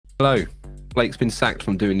Hello. Blake's been sacked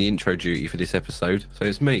from doing the intro duty for this episode, so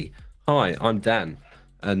it's me. Hi, I'm Dan,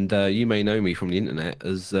 and you may know me from the internet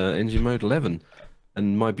as Engine Mode 11.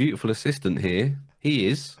 And my beautiful assistant here, he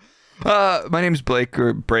is... My name's Blake,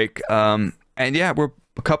 or Brrrake, and yeah, we're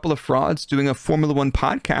a couple of frauds doing a Formula One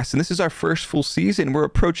podcast, and this is our first full season. We're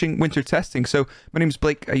approaching winter testing. So my name's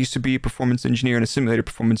Blake. I used to be a performance engineer and a simulator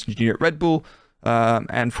performance engineer at Red Bull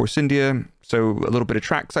and Force India. So a little bit of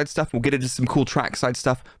trackside stuff. We'll get into some cool trackside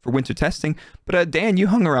stuff for winter testing. But Dan, you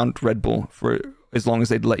hung around Red Bull for as long as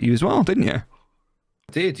they'd let you as well, didn't you? I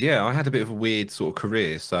did, yeah. I had a bit of a weird sort of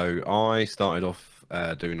career. So I started off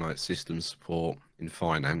doing like systems support in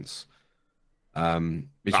finance. I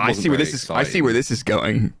see where this is. I see where this is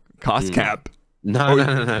going. Cost cap. No.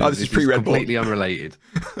 Oh, this is pre-Red Bull. Completely unrelated.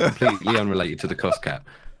 Completely unrelated to the cost cap.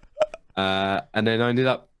 And then I ended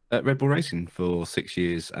up at Red Bull Racing for 6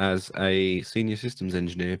 years as a senior systems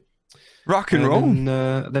engineer. Rock and roll.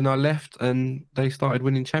 Then I left, and they started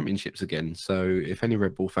winning championships again. So if any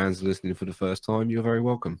Red Bull fans are listening for the first time, you're very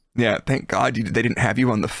welcome. Yeah, thank God they didn't have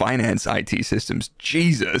you on the finance IT systems.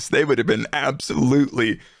 Jesus, they would have been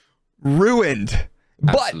absolutely ruined.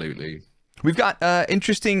 Absolutely. But we've got an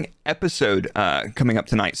interesting episode coming up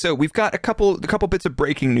tonight. So we've got a couple bits of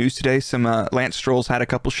breaking news today. Some Lance Stroll's had a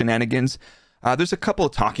couple shenanigans. There's a couple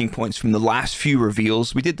of talking points from the last few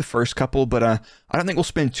reveals. We did the first couple, but I don't think we'll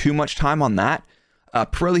spend too much time on that.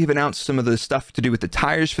 Pirelli have announced some of the stuff to do with the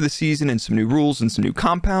tires for the season and some new rules and some new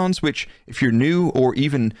compounds, which if you're new or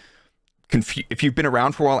even if you've been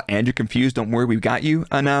around for a while and you're confused, don't worry, we've got you.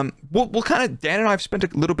 And we'll kind of, Dan and I have spent a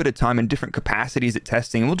little bit of time in different capacities at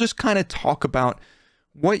testing, and we'll just kind of talk about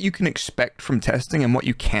what you can expect from testing and what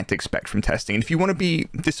you can't expect from testing. And if you want to be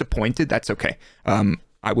disappointed, that's okay.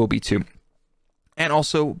 I will be too. And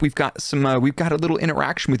also, we've got a little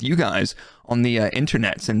interaction with you guys on the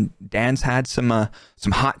internets, and Dan's had some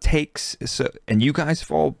hot takes. So, and you guys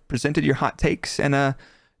have all presented your hot takes and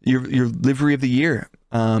your livery of the year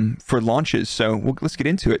for launches. So let's get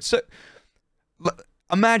into it. So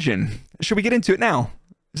imagine, should we get into it now?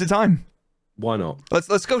 Is it time? Why not?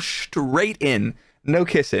 Let's go straight in. No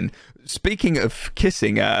kissing. Speaking of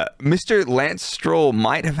kissing, Mr. Lance Stroll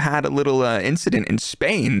might have had a little incident in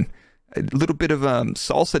Spain. A little bit of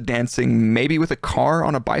salsa dancing, maybe with a car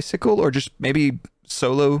on a bicycle, or just maybe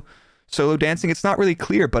solo dancing. It's not really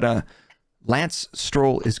clear, but Lance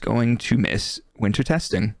Stroll is going to miss winter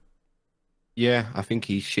testing. Yeah, I think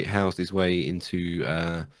he shithoused his way into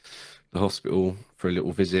the hospital for a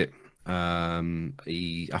little visit. I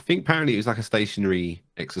think apparently it was like a stationary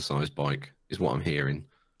exercise bike, is what I'm hearing.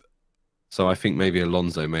 So I think maybe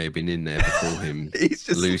Alonso may have been in there before him. He's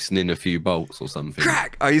just loosening a few bolts or something.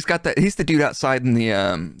 Crack! Oh, he's got that. He's the dude outside in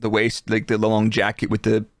the waist, like the long jacket with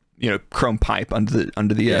the chrome pipe under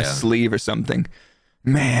the sleeve or something.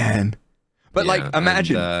 Man, but like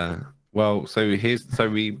imagine. Well, so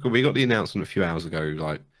we got the announcement a few hours ago,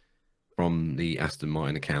 like from the Aston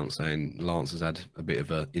Martin account, saying Lance has had a bit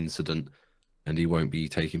of an incident and he won't be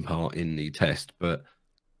taking part in the test. But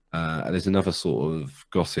there's another sort of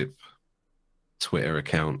gossip Twitter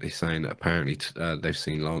account is saying that apparently they've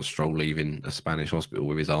seen Lance Stroll leaving a Spanish hospital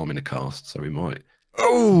with his arm in a cast, so we might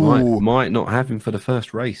not have him for the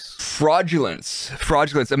first race. Fraudulence.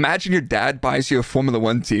 Imagine your dad buys you a Formula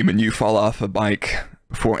One team and you fall off a bike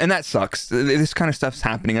before, and that sucks. This kind of stuff's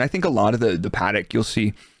happening, and I think a lot of the paddock you'll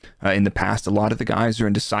see in the past, a lot of the guys are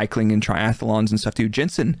into cycling and triathlons and stuff too.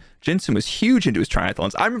 Jensen was huge into his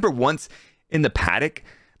triathlons. I remember once in the paddock,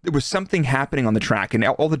 there was something happening on the track, and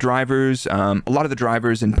all the drivers, a lot of the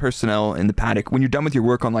drivers and personnel in the paddock, when you're done with your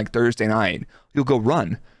work on like Thursday night, you'll go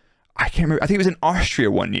run. I can't remember. I think it was in Austria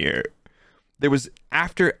one year. There was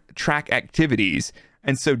after track activities,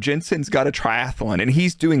 and so Jensen's got a triathlon, and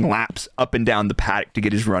he's doing laps up and down the paddock to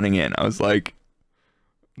get his running in. I was like,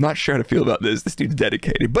 not sure how to feel about this. This dude's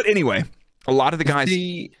dedicated. But anyway, a lot of the guys.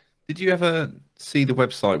 Did you ever see the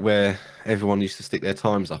website where everyone used to stick their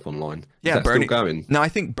times up online? Yeah, Is that Bernie. Still going? No, I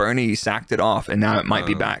think Bernie sacked it off, and now it might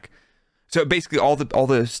be back. So basically, all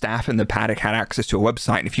the staff in the paddock had access to a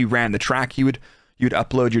website, and if you ran the track, you'd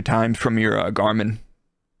upload your time from your Garmin,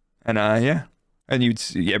 and but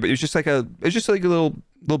it was just like a little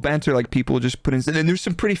banter, like people just put in, and there's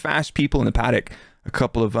some pretty fast people in the paddock, a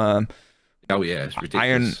couple of oh yeah, it's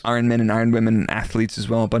ridiculous. Iron men and Iron women athletes as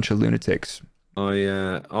well, a bunch of lunatics.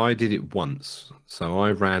 I did it once. So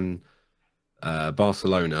I ran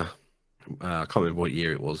Barcelona. I can't remember what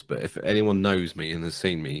year it was, but if anyone knows me and has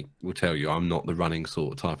seen me, will tell you I'm not the running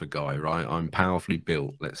sort of type of guy, right? I'm powerfully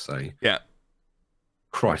built, let's say. Yeah.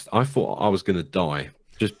 Christ, I thought I was going to die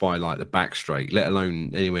just by like the back straight, let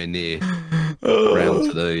alone anywhere near around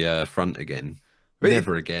to the front again.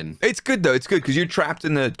 Never again. It's good though. It's good because you're trapped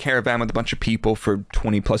in the caravan with a bunch of people for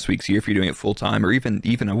 20+ weeks a year if you're doing it full time, or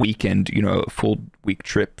even a weekend, you know, a full week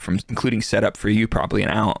trip from including setup for you probably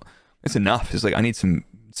and out. It's enough. It's like, I need some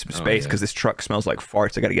space because this truck smells like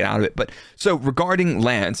farts. I got to get out of it. But so regarding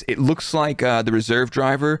Lance, it looks like the reserve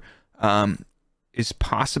driver is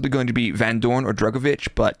possibly going to be Van Dorn or Drugovich,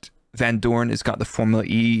 but Van Dorn has got the Formula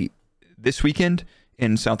E this weekend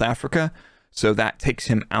in South Africa. So that takes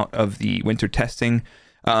him out of the winter testing.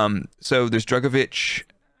 So there's Drugovich,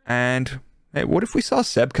 and hey, what if we saw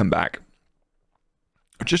Seb come back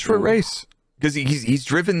just for a race? Because he's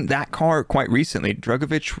driven that car quite recently.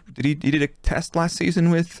 Drugovich, he did a test last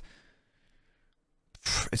season with?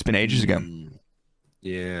 It's been ages ago.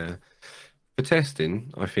 Yeah. For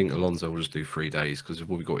testing, I think Alonso will just do 3 days because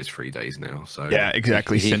we've got his 3 days now. So yeah,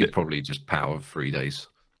 exactly. He could probably just power 3 days.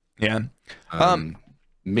 Yeah.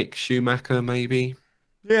 Mick Schumacher maybe.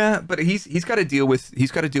 Yeah, but he's got to deal with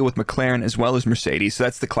McLaren as well as Mercedes. So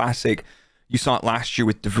that's the classic. You saw it last year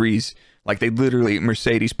with De Vries. Like, they literally,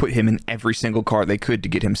 Mercedes put him in every single car they could to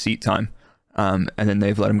get him seat time, and then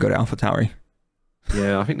they've let him go to AlphaTauri.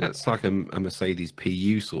 Yeah, I think that's like a Mercedes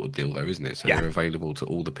PU sort of deal, though, isn't it? So they're available to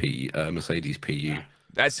all the Mercedes PU.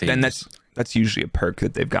 That's usually a perk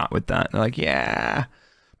that they've got with that. They're like, yeah.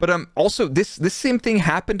 But also this same thing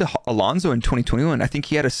happened to Alonso in 2021. I think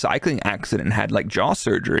he had a cycling accident and had like jaw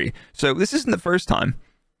surgery. So this isn't the first time.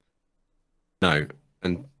 No,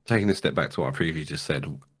 and taking a step back to what I previously just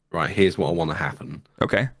said, right, here's what I want to happen.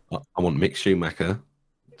 Okay. I want Mick Schumacher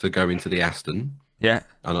to go into the Aston. Yeah.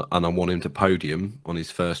 And I want him to podium on his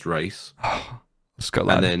first race. Let's go,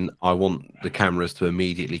 lad. And then I want the cameras to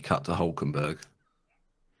immediately cut to Hulkenberg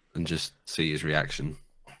and just see his reaction.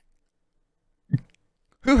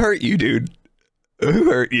 Who hurt you, dude?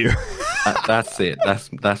 Who hurt you? That's it.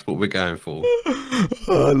 That's what we're going for.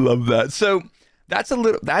 Oh, I love that. So that's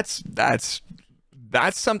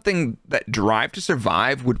something that Drive to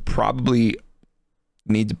Survive would probably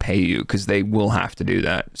need to pay you, because they will have to do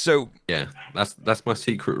that. So yeah, that's my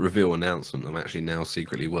secret reveal announcement. I'm actually now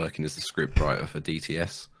secretly working as the script writer for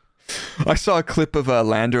DTS. I saw a clip of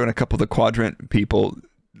Lando and a couple of the Quadrant people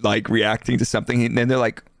like reacting to something, and then they're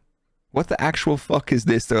like, what the actual fuck is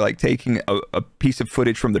this? They're like taking a piece of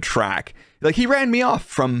footage from the track. Like, he ran me off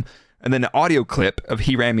from, and then an audio clip of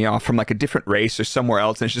he ran me off from like a different race or somewhere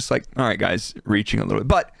else. And it's just like, all right, guys, reaching a little bit.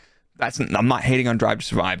 But I'm not hating on Drive to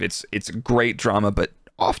Survive. It's great drama, but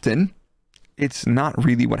often it's not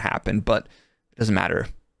really what happened. But it doesn't matter.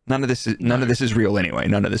 None of this is real anyway.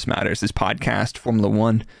 None of this matters. This podcast, Formula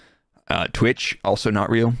One, Twitch, also not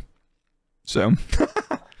real. So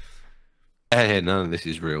none of this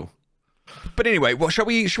is real. But anyway, well, should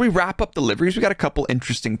we wrap up the liveries? We got a couple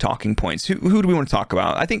interesting talking points. Who do we want to talk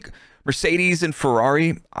about? I think Mercedes and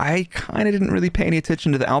Ferrari. I kind of didn't really pay any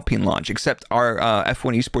attention to the Alpine launch, except our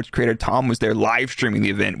F1 esports creator Tom was there live streaming the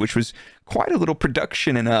event, which was quite a little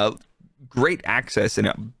production and a great access and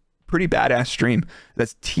a pretty badass stream.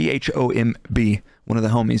 That's THOMB, one of the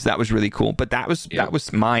homies. That was really cool. But that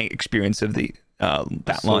was my experience of the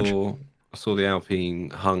that launch. I saw the Alpine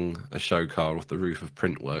hung a show car off the roof of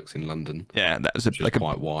Printworks in London. Yeah, that was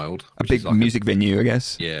quite wild. A big music venue, I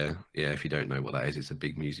guess. Yeah. If you don't know what that is, it's a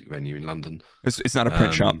big music venue in London. It's not a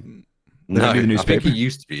print shop. No, I think it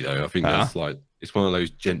used to be though. I think that's like, it's one of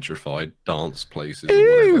those gentrified dance places.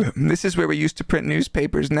 Ew, this is where we used to print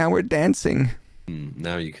newspapers. Now we're dancing.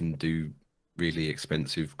 Now you can do really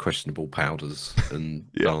expensive, questionable powders and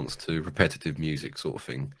dance to repetitive music, sort of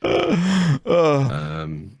thing.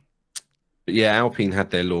 But yeah, Alpine had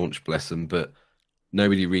their launch, bless them, but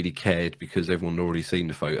nobody really cared because everyone had already seen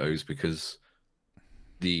the photos, because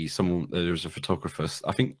there was a photographer,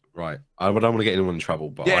 I think, right, I don't want to get anyone in trouble,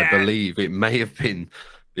 but I believe it may have been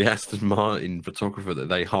the Aston Martin photographer that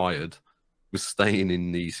they hired was staying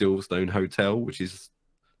in the Silverstone Hotel, which is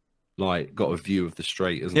like got a view of the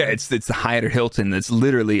straight, isn't it? Yeah, it's the Hyatt or Hilton that's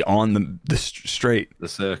literally on the straight, the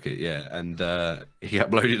circuit. Yeah, and he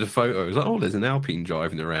uploaded a photo. It was like, oh, there's an Alpine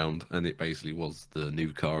driving around, and it basically was the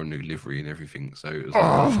new car and new livery and everything. So it was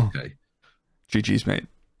like, okay, GG's, mate.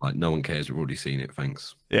 Like, no one cares. We've already seen it.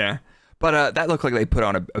 Thanks. Yeah, but that looked like they put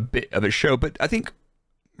on a bit of a show. But I think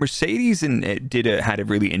Mercedes had a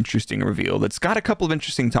really interesting reveal that's got a couple of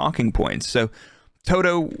interesting talking points. So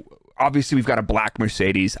Toto. Obviously, we've got a black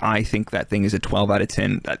Mercedes. I think that thing is a 12 out of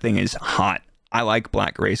 10. That thing is hot. I like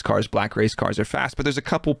black race cars. Black race cars are fast, but there's a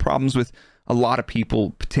couple problems with a lot of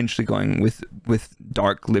people potentially going with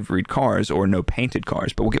dark liveried cars or no painted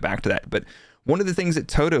cars, but we'll get back to that. But one of the things that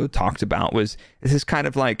Toto talked about was this is kind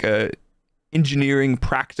of like a engineering,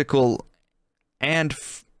 practical, and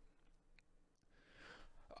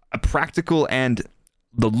a practical and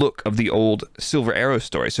the look of the old Silver Arrow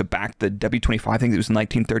story. So back the W25, I think it was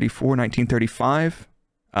 1934, 1935.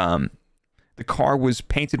 The car was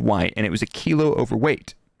painted white and it was a kilo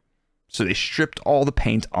overweight. So they stripped all the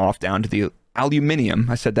paint off down to the aluminum.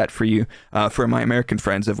 I said that for you, for my American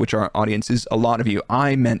friends, of which our audience is a lot of you.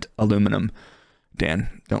 I meant aluminum.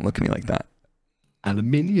 Dan, don't look at me like that.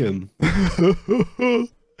 Aluminium.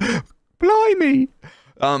 Blimey.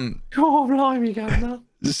 Oh, blimey, Governor.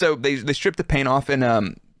 So they stripped the paint off, and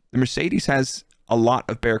the Mercedes has a lot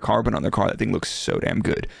of bare carbon on their car. That thing looks so damn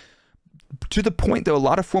good. To the point, though, a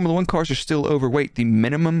lot of Formula One cars are still overweight. The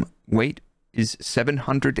minimum weight is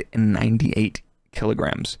 798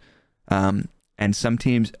 kilograms. And some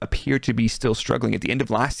teams appear to be still struggling. At the end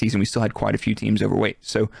of last season, we still had quite a few teams overweight.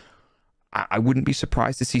 So I wouldn't be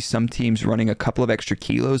surprised to see some teams running a couple of extra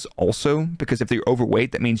kilos also, because if they're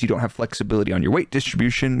overweight, that means you don't have flexibility on your weight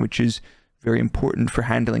distribution, which is very important for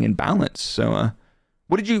handling and balance. So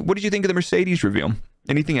what did you think of the Mercedes reveal?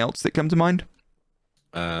 Anything else that come to mind?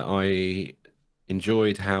 I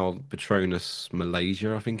enjoyed how Petronas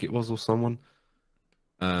Malaysia, I think it was, or someone,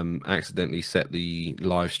 accidentally set the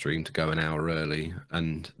live stream to go an hour early,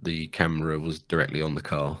 and the camera was directly on the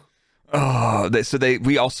car. Oh,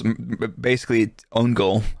 we also basically own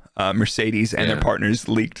goal. Mercedes and their partners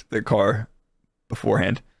leaked their car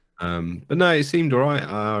beforehand. But no, it seemed all right.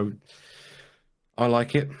 I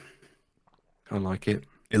like it. I like it.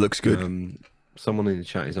 It looks good. Someone in the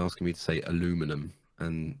chat is asking me to say aluminum,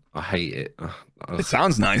 and I hate it. It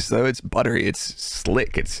sounds nice though. It's buttery. It's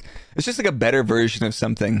slick. It's just like a better version of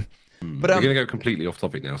something. But we're gonna go completely off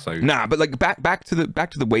topic now. So but like back to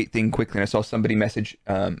the weight thing quickly. And I saw somebody message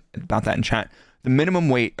about that in chat. The minimum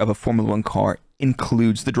weight of a Formula One car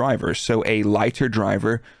includes the driver. So a lighter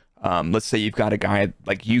driver, let's say you've got a guy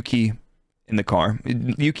like Yuki in the car.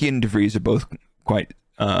 Yuki and De Vries are both quite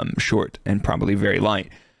short and probably very light.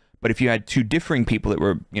 But if you had two differing people that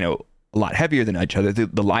were, a lot heavier than each other,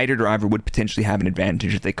 the lighter driver would potentially have an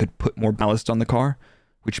advantage if they could put more ballast on the car,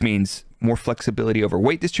 which means more flexibility over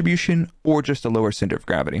weight distribution or just a lower center of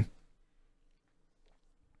gravity.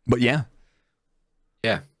 But yeah.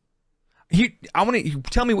 I want to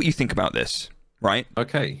tell me what you think about this, right?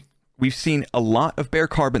 Okay. We've seen a lot of bare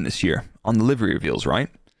carbon this year on the livery reveals, right?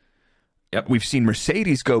 Yep. We've seen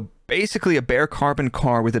Mercedes go basically a bare carbon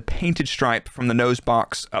car with a painted stripe from the nose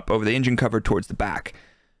box up over the engine cover towards the back.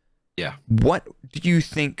 Yeah. What do you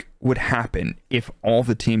think would happen if all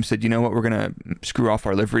the teams said, you know what, we're going to screw off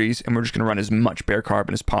our liveries and we're just going to run as much bare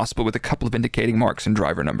carbon as possible with a couple of indicating marks and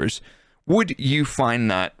driver numbers? Would you find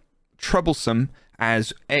that troublesome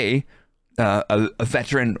as a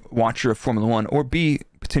veteran watcher of Formula One, or B,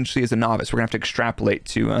 potentially as a novice? We're going to have to extrapolate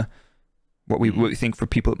to what we think for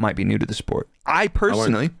people that might be new to the sport. I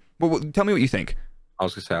personally, tell me what you think. I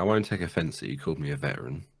was going to say, I won't take offense that you called me a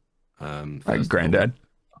veteran. Granddad.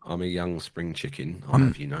 I'm a young spring chicken, I'll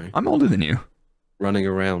have you know. I'm older than you. Running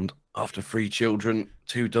around after 3 children,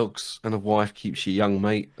 2 dogs, and a wife keeps you young,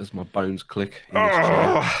 mate, as my bones click.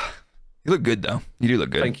 Oh, you look good, though. You do look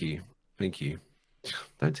good. Thank you. Thank you.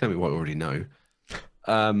 Don't tell me what I already know.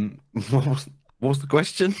 What was the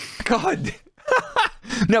question? God.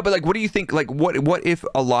 No, but like, what do you think? Like, what if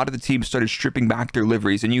a lot of the teams started stripping back their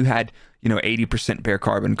liveries and you had, 80% bare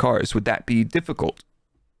carbon cars? Would that be difficult?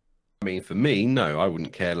 I mean, for me, no, I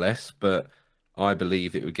wouldn't care less, but I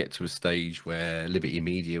believe it would get to a stage where Liberty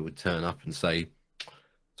Media would turn up and say,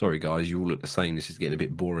 sorry, guys, you all look the same. This is getting a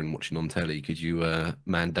bit boring watching on telly. Could you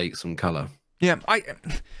mandate some colour? Yeah,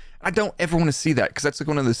 I don't ever want to see that, because that's like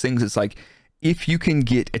one of those things. It's like, if you can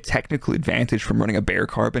get a technical advantage from running a bare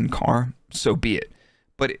carbon car, so be it.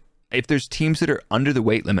 But if there's teams that are under the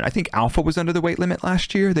weight limit, I think Alpha was under the weight limit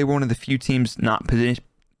last year. They were one of the few teams not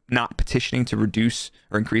petitioning to reduce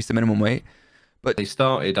or increase the minimum weight. But they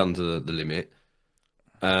started under the limit,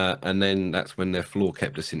 and then that's when their floor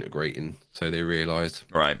kept disintegrating. So they realised,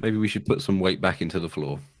 right, maybe we should put some weight back into the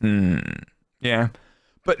floor. Yeah.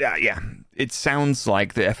 But it sounds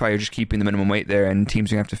like the FIA are just keeping the minimum weight there, and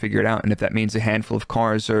teams are going to have to figure it out. And if that means a handful of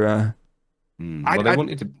cars are... Well,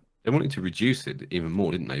 they wanted to reduce it even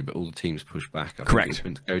more, didn't they? But all the teams pushed back. I Correct. think it's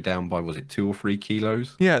meant to go down by, was it 2 or 3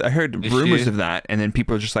 kilos? Yeah, I heard rumors of that, and then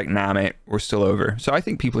people are just like, nah, mate, we're still over. So I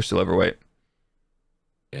think people are still overweight.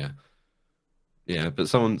 Yeah, but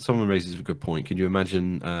someone raises a good point. Can you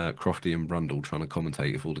imagine Crofty and Brundle trying to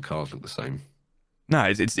commentate if all the cars look the same? No,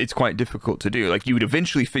 it's quite difficult to do. Like, you would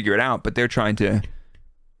eventually figure it out, but they're trying to,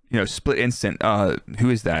 split instant. Who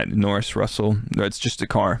is that? Norris, Russell? No, it's just a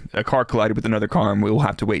car. A car collided with another car, and we'll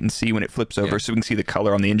have to wait and see when it flips over, so we can see the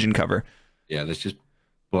color on the engine cover. Yeah, there's just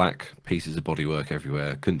black pieces of bodywork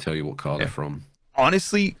everywhere. Couldn't tell you what car they're from.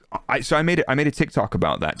 honestly, I made a TikTok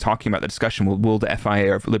about that, talking about the discussion. Will the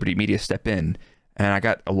FIA or Liberty Media step in? And I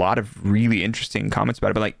got a lot of really interesting comments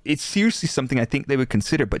about it. But like, it's seriously something I think they would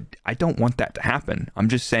consider. But I don't want that to happen. I'm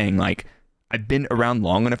just saying, like, I've been around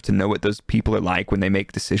long enough to know what those people are like when they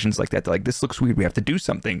make decisions like that. They're like, this looks weird. We have to do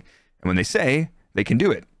something. And when they say they can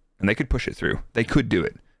do it, and they could push it through, they could do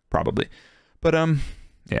it probably. But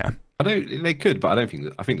yeah, they could, but I don't think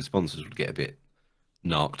that. I think the sponsors would get a bit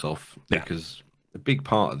knocked off because a big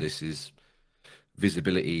part of this is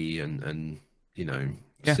visibility and you know,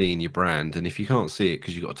 seeing your brand. And if you can't see it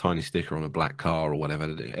because you've got a tiny sticker on a black car or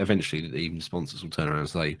whatever, eventually even sponsors will turn around and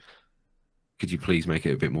say, could you please make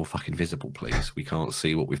it a bit more fucking visible, please? We can't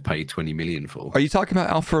see what we've paid 20 million for. Are you talking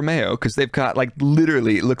about Alfa Romeo? Because they've got, like,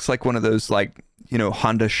 literally, it looks like one of those, like, you know,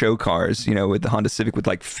 Honda show cars, you know, with the Honda Civic with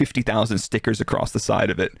like 50,000 stickers across the side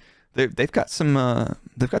of it. They've got some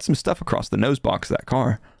stuff across the nose box of that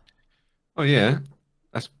car. Oh yeah,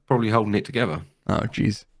 that's probably holding it together. Oh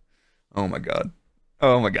jeez. Oh my god.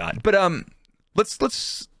 Oh my god. But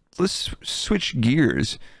let's switch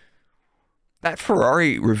gears. That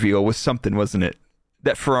Ferrari reveal was something, wasn't it?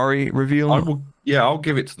 That Ferrari reveal? I'll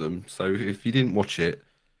give it to them. So if you didn't watch it,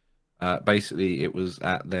 basically it was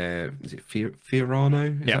at their, is it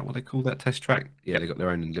Fiorano? Is that what they call that test track? Yeah, they got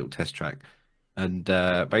their own little test track. And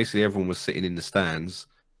basically everyone was sitting in the stands.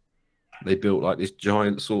 They built like this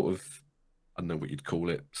giant sort of, I don't know what you'd call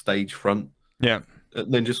it, stage front. Yeah.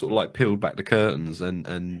 And then just sort of like peeled back the curtains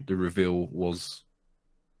and the reveal was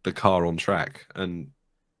the car on track. And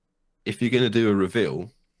if you're going to do a reveal,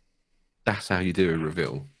 that's how you do a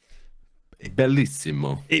reveal.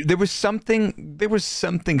 Bellissimo. There was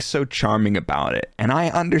something so charming about it. And I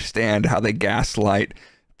understand how they gaslight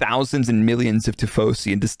thousands and millions of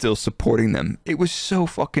Tifosi into still supporting them. It was so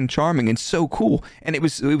fucking charming and so cool. And it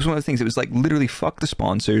was one of the things, it was like literally fuck the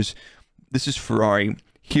sponsors. This is Ferrari.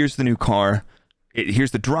 Here's the new car. Here's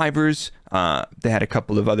the drivers. They had a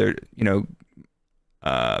couple of other, you know,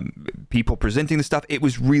 people presenting the stuff. It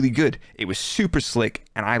was really good. It was super slick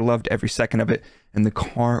and I loved every second of it. And the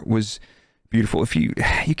car was beautiful. If you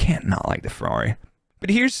can't not like the Ferrari. But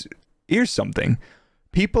here's something.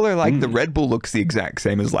 People are like, the Red Bull looks the exact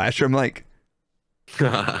same as last year. I'm like,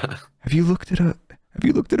 have you looked at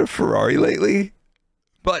a Ferrari lately?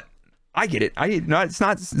 But I get it. It's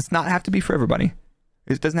not have to be for everybody.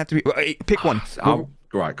 It doesn't have to be. Pick one.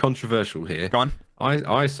 Right, controversial here. Go on.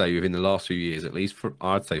 I say within the last few years, at least,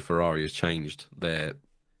 I'd say Ferrari has changed their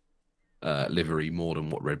livery more than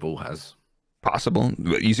what Red Bull has. Possible,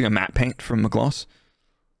 using a matte paint from a gloss.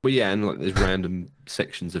 Well, yeah, and like there's random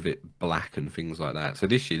sections of it black and things like that. So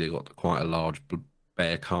this year they got quite a large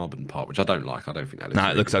bare carbon part, which I don't like. I don't think that looks. No,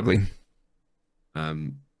 it looks ugly.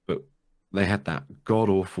 But they had that god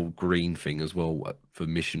awful green thing as well for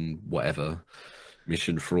mission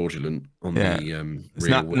fraudulent on the it's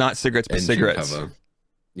not cigarettes but cigarettes cover.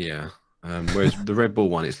 Yeah. Whereas the Red Bull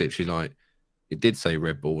one, it's literally like it did say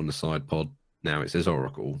Red Bull on the side pod. Now it says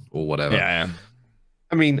Oracle or whatever. Yeah.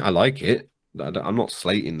 I mean, I like it. I'm not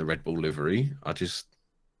slating the Red Bull livery. It's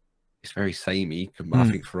very samey. I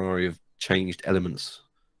think Ferrari have changed elements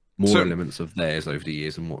of theirs over the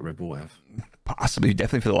years than what Red Bull have. Possibly,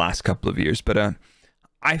 definitely for the last couple of years. But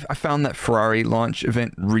I found that Ferrari launch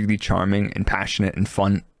event really charming and passionate and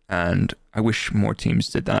fun. And I wish more teams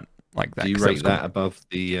did that like that. Do you rate that above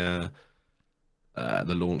the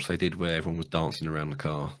launch they did where everyone was dancing around the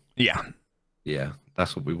car? Yeah. Yeah,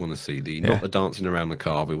 that's what we want to see. Not the dancing around the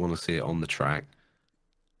car. We want to see it on the track.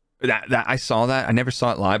 That I saw that. I never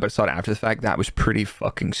saw it live, but I saw it after the fact. That was pretty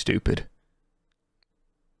fucking stupid.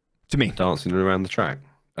 To me. Dancing around the track.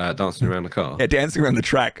 Dancing around the car. Yeah, dancing around the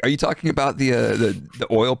track. Are you talking about the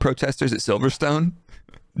oil protesters at Silverstone?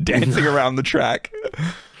 Dancing around the track.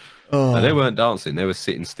 Oh. No, they weren't dancing. They were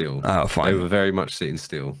sitting still. Oh, fine. They were very much sitting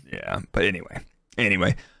still. Yeah, but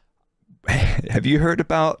anyway. Have you heard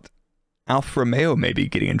about Alfa Romeo maybe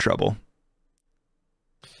getting in trouble?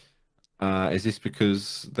 Is this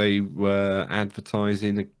because they were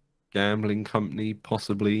advertising a gambling company,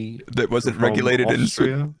 possibly that wasn't regulated in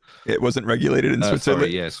Austria? It wasn't regulated in Switzerland.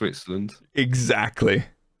 Sorry, yeah, Switzerland. Exactly.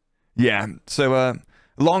 Yeah. So,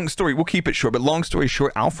 long story. We'll keep it short. But long story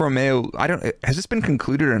short, Alfa Romeo. Has this been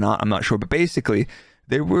concluded or not? I'm not sure. But basically,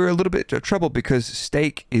 they were a little bit of trouble because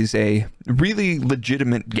Stake is a really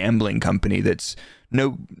legitimate gambling company that's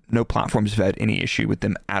no platforms have had any issue with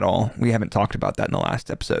them at all. We haven't talked about that in the last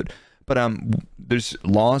episode. But there's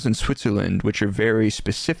laws in Switzerland which are very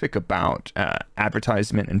specific about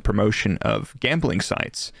advertisement and promotion of gambling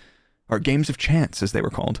sites, or games of chance as they were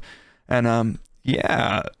called. And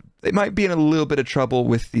yeah, they might be in a little bit of trouble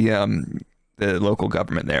with the the local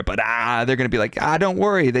government there. But they're going to be like, don't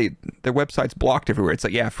worry, their website's blocked everywhere. It's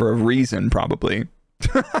like, yeah, for a reason, probably.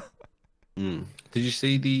 Did you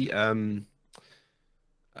see the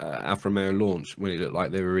Alfa Romeo launch when it looked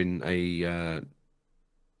like they were in a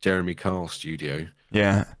Jeremy Carl studio?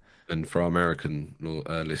 Yeah. And for our American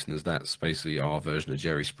listeners, that's basically our version of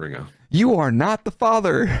Jerry Springer. You are not the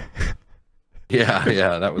father. Yeah,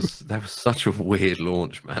 that was such a weird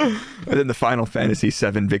launch, man. And then the Final Fantasy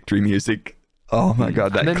VII victory music. Oh my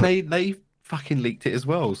god, that. And then they fucking leaked it as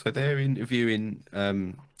well. So they're interviewing.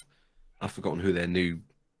 I've forgotten who their new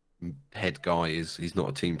head guy is. He's not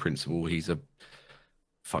a team principal. He's a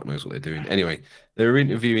fuck knows what they're doing. Anyway, they were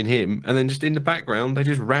interviewing him, and then just in the background, they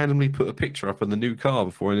just randomly put a picture up on the new car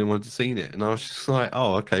before anyone had seen it, and I was just like,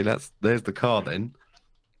 oh, okay, there's the car then.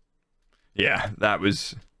 Yeah, that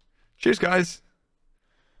was. Cheers, guys.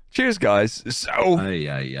 Cheers, guys. So,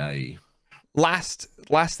 last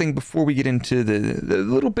thing before we get into the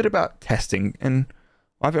little bit about testing, and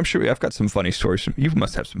I'm sure I've got some funny stories. You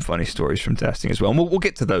must have some funny stories from testing as well, and we'll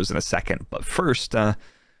get to those in a second. But first,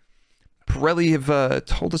 Pirelli have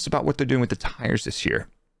told us about what they're doing with the tires this year.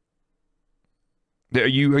 Are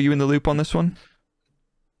you in the loop on this one?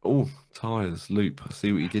 Oh, tires loop. I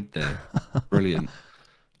see what you did there. Brilliant.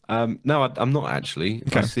 No, I'm not actually.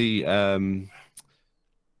 Okay. I see.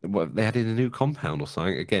 What they had in a new compound or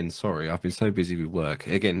something. Again, sorry, I've been so busy with work.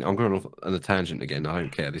 Again, I'm going off on a tangent again. I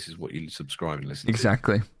don't care. This is what you subscribe and listen to.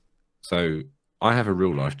 Exactly. So I have a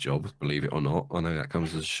real life job, believe it or not. I know that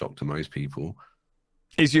comes as a shock to most people.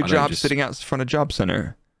 Is your job sitting out in front of Job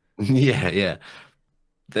Center? Yeah.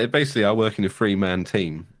 They're basically, I work in a 3-man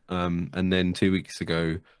team. And then 2 weeks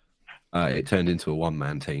ago, it turned into a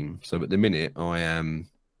 1-man team. So at the minute, I am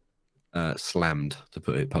slammed, to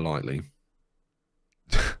put it politely.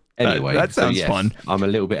 Anyway, that sounds fun. I'm a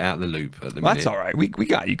little bit out of the loop at the minute. That's all right. We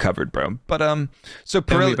got you covered, bro. But so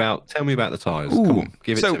tell me about the tires. Ooh, come on,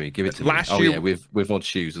 give it to me. Give it to me. Last year, with odd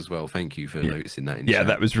shoes as well. Thank you for noticing that. Yeah,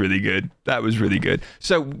 that was really good. That was really good.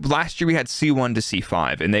 So last year we had C1 to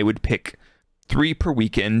C5, and they would pick 3 per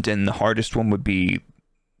weekend, and the hardest one would be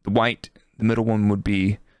the white, the middle one would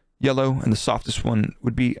be yellow, and the softest one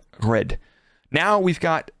would be red. Now we've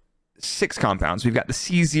got 6 compounds. We've got the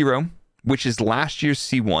C0, which is last year's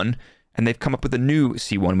C1, and they've come up with a new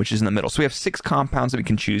C1, which is in the middle. So we have 6 compounds that we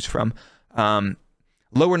can choose from.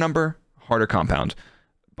 Lower number, harder compound.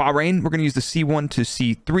 Bahrain, we're going to use the C1 to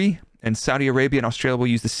C3, and Saudi Arabia and Australia will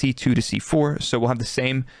use the C2 to C4. So we'll have the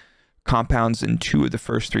same compounds in 2 of the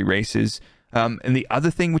first 3 races. And the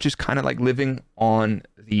other thing, which is kind of like living on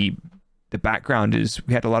the background, is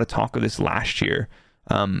we had a lot of talk of this last year.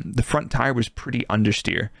 The front tire was pretty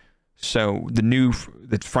understeer. So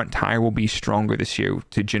the front tire will be stronger this year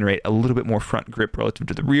to generate a little bit more front grip relative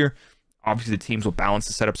to the rear. Obviously, the teams will balance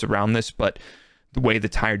the setups around this, but the way the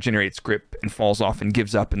tire generates grip and falls off and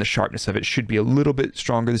gives up, and the sharpness of it should be a little bit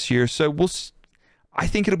stronger this year. So I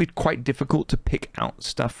think it'll be quite difficult to pick out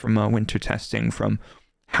stuff from winter testing from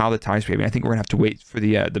how the tires behave. I think we're gonna have to wait for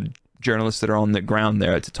the journalists that are on the ground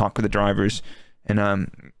there to talk with the drivers and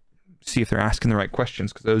see if they're asking the right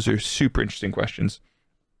questions, because those are super interesting questions.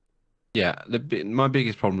 Yeah, my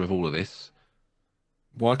biggest problem with all of this,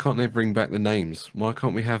 why can't they bring back the names? Why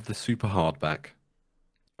can't we have the super hard back?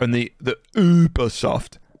 And the uber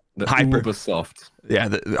soft. The uber soft. Yeah,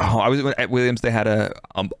 I was at Williams, they had a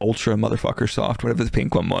ultra motherfucker soft, whatever the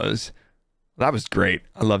pink one was. That was great.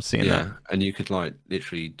 I loved seeing that. Yeah, and you could like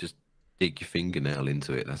literally just dig your fingernail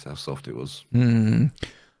into it. That's how soft it was. None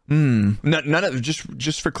of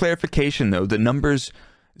just for clarification though, the numbers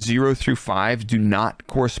 0 through 5 do not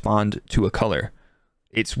correspond to a color.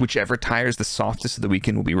 It's whichever tire is the softest of the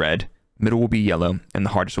weekend will be red, middle will be yellow, and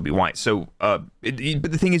the hardest will be white. So, but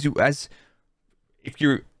the thing is, if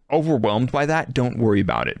you're overwhelmed by that, don't worry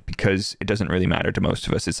about it, because it doesn't really matter to most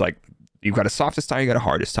of us. It's like, you've got a softest tire, you got a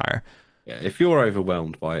hardest tire. Yeah, if you're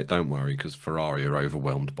overwhelmed by it, don't worry, because Ferrari are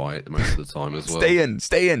overwhelmed by it most of the time as well.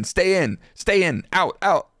 Stay in, out.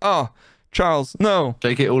 Oh, Charles, no.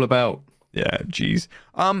 Shake it all about. Yeah, geez.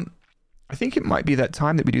 I think it might be that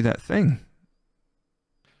time that we do that thing.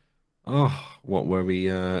 Oh, what, where we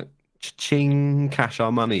ching, cash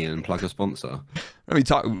our money in and plug a sponsor? Let me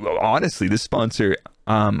talk. Honestly, this sponsor,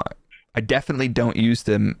 I definitely don't use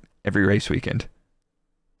them every race weekend.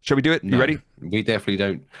 Shall we do it? You ready? We definitely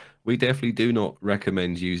don't. We definitely do not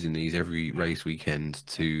recommend using these every race weekend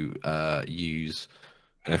to use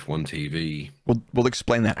F1 TV. We'll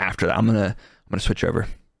explain that after that. I'm gonna switch over.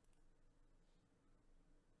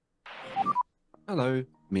 Hello,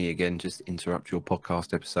 me again. Just interrupt your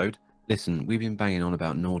podcast episode. Listen, we've been banging on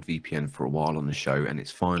about NordVPN for a while on the show, and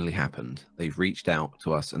it's finally happened. They've reached out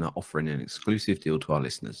to us and are offering an exclusive deal to our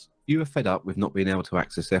listeners. If you are fed up with not being able to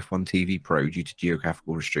access F1 TV Pro due to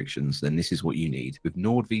geographical restrictions, then this is what you need. With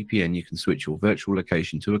NordVPN, you can switch your virtual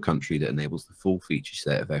location to a country that enables the full feature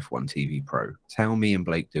set of F1 TV Pro. Tell me and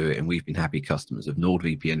Blake do it, and we've been happy customers of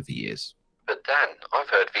NordVPN for years. But Dan, I've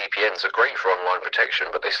heard VPNs are great for online protection,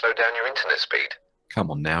 but they slow down your internet speed. Come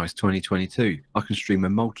on now, it's 2022. I can stream a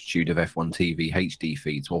multitude of F1 TV HD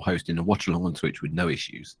feeds while hosting a watch-along on Twitch with no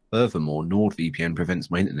issues. Furthermore, NordVPN prevents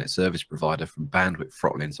my internet service provider from bandwidth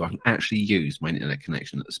throttling, so I can actually use my internet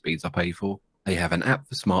connection at the speeds I pay for. They have an app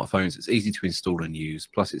for smartphones that's easy to install and use,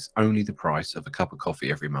 plus it's only the price of a cup of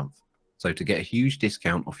coffee every month. So to get a huge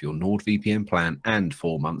discount off your NordVPN plan and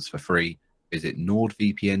 4 months for free, visit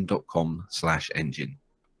nordvpn.com/engine.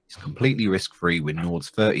 It's completely risk-free with Nord's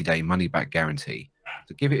 30-day money-back guarantee.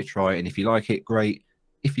 So give it a try, and if you like it, great.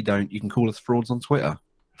 If you don't, you can call us frauds on Twitter.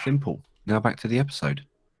 Simple. Now back to the episode.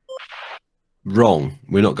 Wrong.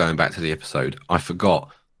 We're not going back to the episode. I forgot.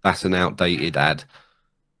 That's an outdated ad.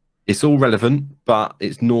 It's all relevant, but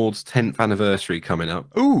it's Nord's 10th anniversary coming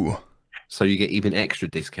up. Ooh. So you get even extra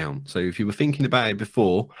discount. So if you were thinking about it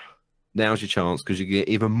before, now's your chance, because you get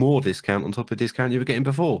even more discount on top of the discount you were getting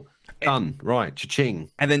before. Done. Right. Cha-ching.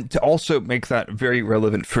 And then to also make that very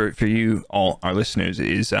relevant for you, all our listeners,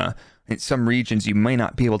 is in some regions you may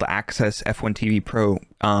not be able to access F1 TV Pro.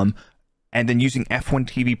 And then using F1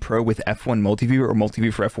 TV Pro with F1 Multiview or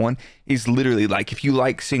Multiview for F1 is literally like, if you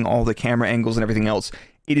like seeing all the camera angles and everything else,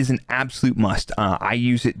 it is an absolute must. I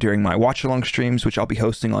use it during my watch-along streams, which I'll be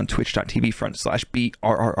hosting on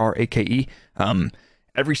twitch.tv/BRRRAKE.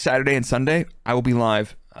 Every Saturday and Sunday, I will be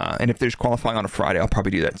live. And if there's qualifying on a Friday, I'll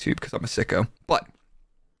probably do that too, because I'm a sicko. But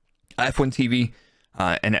F1 TV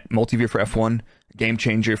and Multiview for F1, game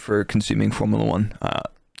changer for consuming Formula One.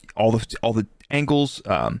 All the angles,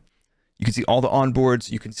 you can see all the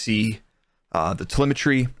onboards, you can see the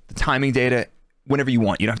telemetry, the timing data, whenever you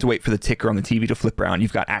want. You don't have to wait for the ticker on the TV to flip around.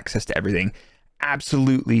 You've got access to everything.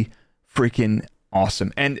 Absolutely freaking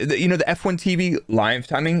awesome. And the F1 TV live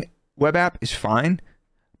timing web app is fine,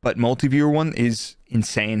 but multi-viewer one is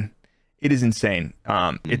insane. It is insane.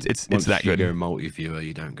 It's that good. Once you go multi-viewer,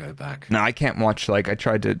 you don't go back. No, I can't watch, like, I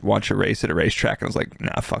tried to watch a race at a racetrack and I was like,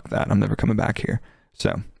 nah, fuck that. I'm never coming back here.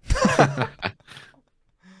 So you're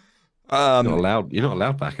not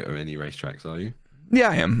allowed back at any racetracks, are you? Yeah,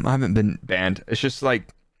 I am. I haven't been banned. It's just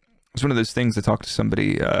like, it's one of those things. I talked to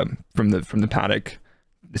somebody from the paddock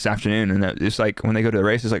this afternoon, and it's like, when they go to the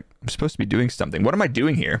race, it's like, I'm supposed to be doing something. What am I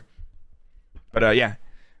doing here? But yeah.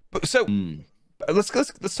 But so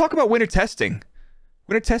let's talk about winter testing.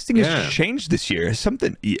 Winter testing has changed this year.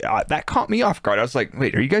 Something that caught me off guard. I was like,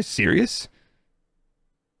 wait, are you guys serious?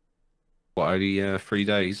 What, only 3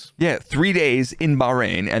 days? Yeah, 3 days in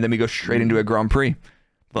Bahrain, and then we go straight into a Grand Prix.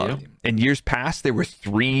 Well, in years past, there were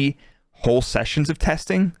 3 whole sessions of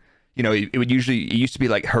testing. It used to be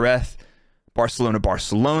like Jerez, Barcelona.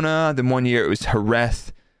 Then one year it was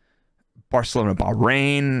Jerez, Barcelona,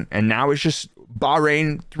 Bahrain, and now it's just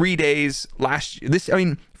Bahrain, 3 days.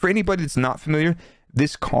 For anybody that's not familiar,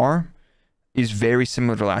 this car is very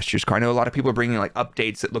similar to last year's car. I know a lot of people are bringing like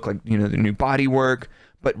updates that look like the new bodywork,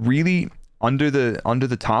 but really under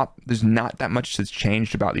the top, there's not that much that's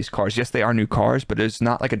changed about these cars. Yes, they are new cars, but it's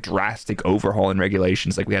not like a drastic overhaul in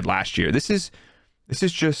regulations like we had last year. This is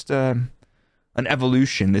just an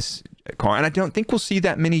evolution, this car, and I don't think we'll see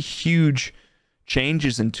that many huge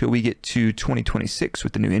changes until we get to 2026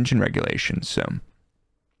 with the new engine regulations. So,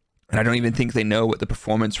 and I don't even think they know what the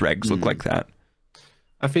performance regs look like that.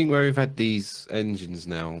 I think where we've had these engines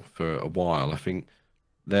now for a while, I think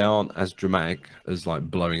they aren't as dramatic as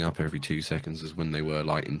like blowing up every 2 seconds as when they were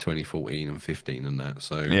like in 2014 and 15 and that.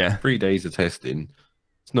 So 3 days of testing,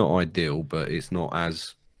 it's not ideal, but it's not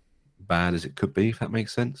as bad as it could be, if that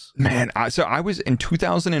makes sense. Man, so I was in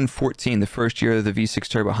 2014, the first year of the V6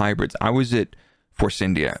 turbo hybrids. I was at Force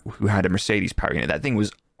India, who had a Mercedes power unit. That thing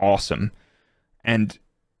was awesome. And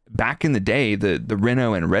back in the day, the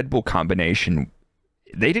Renault and Red Bull combination,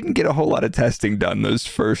 they didn't get a whole lot of testing done those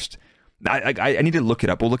first. I need to look it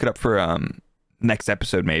up. We'll look it up for next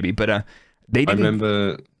episode maybe. But they didn't. I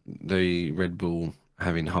remember the Red Bull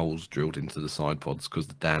having holes drilled into the side pods because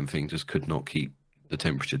the damn thing just could not keep the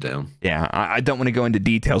temperature down. Yeah, I don't want to go into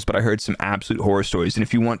details, but I heard some absolute horror stories. And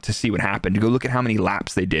if you want to see what happened, go look at how many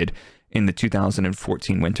laps they did in the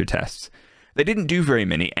 2014 winter tests. They didn't do very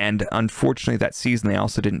many, and unfortunately that season they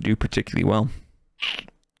also didn't do particularly well.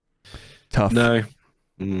 Tough. No.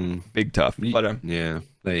 Big tough. But yeah,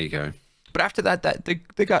 there you go. But after that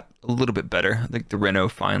they got a little bit better. I think the Renault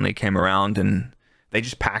finally came around, and they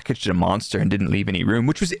just packaged a monster and didn't leave any room,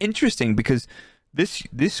 which was interesting because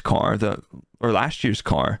this car, or last year's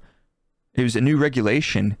car, it was a new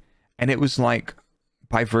regulation, and it was like,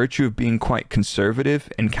 by virtue of being quite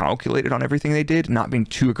conservative and calculated on everything they did, not being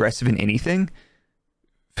too aggressive in anything,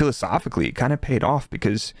 philosophically, it kind of paid off,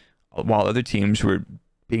 because while other teams were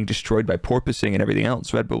being destroyed by porpoising and everything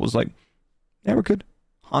else, Red Bull was like, yeah, we're good.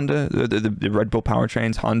 Honda, the Red Bull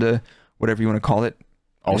powertrains, Honda, whatever you want to call it,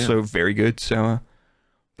 also very good. So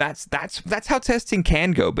that's how testing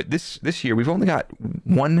can go. But this year, we've only got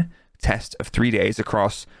one test of 3 days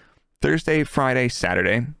across Thursday, Friday,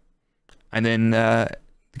 Saturday. And then the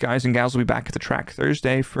guys and gals will be back at the track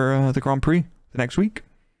Thursday for the Grand Prix the next week.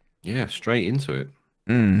 Yeah, straight into it.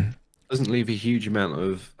 Mm. Doesn't leave a huge amount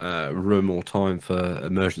of room or time for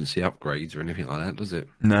emergency upgrades or anything like that, does it?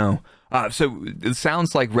 No. So it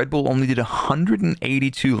sounds like Red Bull only did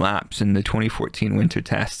 182 laps in the 2014 winter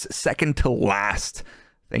tests, second to last.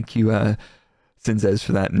 Thank you, Sinzez,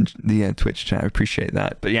 for that in the Twitch chat. I appreciate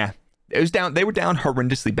that. But yeah, it was down. They were down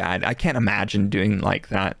horrendously bad. I can't imagine doing like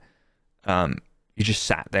that. You just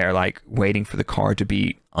sat there like waiting for the car to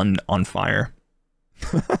be on fire.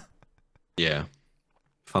 Yeah.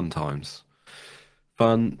 Fun times.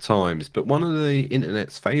 Fun times. But one of the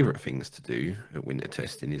internet's favourite things to do at winter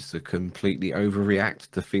testing is to completely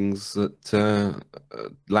overreact to things that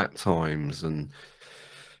lap times and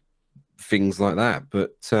things like that.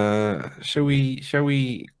 But shall we,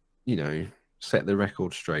 set the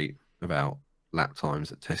record straight about lap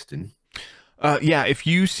times at testing? Yeah, if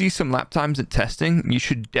you see some lap times at testing, you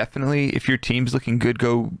should definitely, if your team's looking good,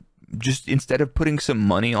 go just, instead of putting some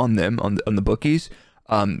money on them on the bookies,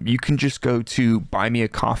 you can just go to Buy Me a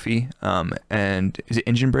Coffee, and is it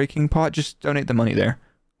Engine Braking Pot? Just donate the money there.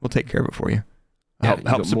 We'll take care of it for you.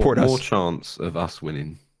 Help support us. More chance of us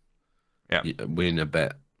winning. Yeah, winning a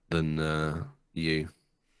bet than you.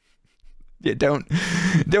 Yeah, don't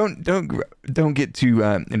get too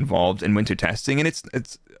involved in winter testing. And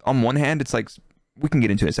it's on one hand, it's like, we can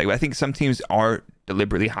get into it in a second. I think some teams are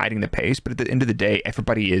deliberately hiding the pace, but at the end of the day,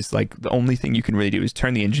 everybody is like, the only thing you can really do is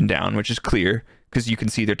turn the engine down, which is clear because you can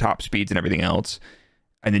see their top speeds and everything else,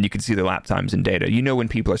 and then you can see their lap times and data. You know when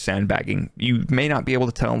people are sandbagging. You may not be able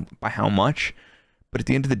to tell by how much, but at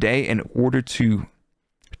the end of the day, in order to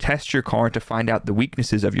test your car to find out the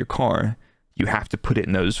weaknesses of your car, you have to put it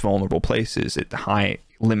in those vulnerable places at the high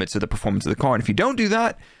limits of the performance of the car. And if you don't do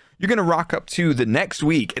that, you're going to rock up to the next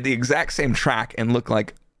week at the exact same track and look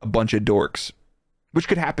like a bunch of dorks, which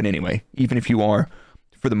could happen anyway, even if you are,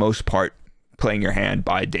 for the most part, playing your hand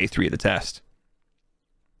by day 3 of the test.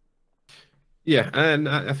 Yeah, and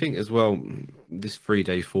I think as well, this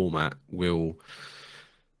 3-day format will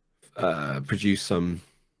produce some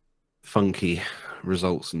funky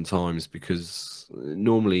results and times, because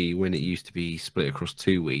normally when it used to be split across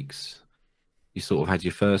 2 weeks, you sort of had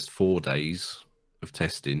your first 4 days of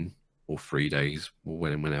testing, or 3 days, or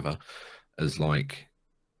whenever, as like,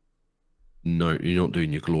 no, you're not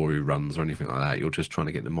doing your glory runs or anything like that. You're just trying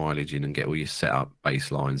to get the mileage in and get all your setup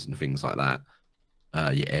baselines and things like that,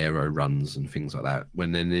 your aero runs and things like that.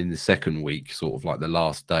 When then in the second week, sort of like the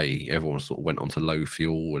last day, everyone sort of went onto low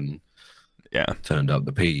fuel and turned up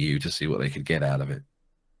the PU to see what they could get out of it.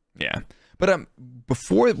 Yeah. But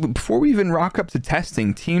before we even rock up to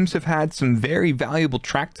testing, teams have had some very valuable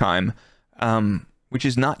track time, which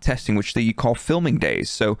is not testing, which they call filming days.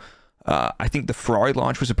 So I think the Ferrari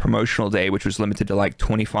launch was a promotional day, which was limited to like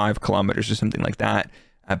 25 kilometers or something like that.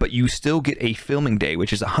 But you still get a filming day,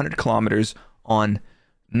 which is 100 kilometers on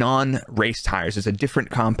non-race tires. It's a different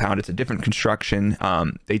compound. It's a different construction.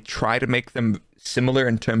 They try to make them similar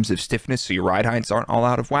in terms of stiffness, so your ride heights aren't all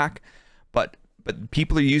out of whack. But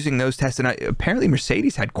people are using those tests, and apparently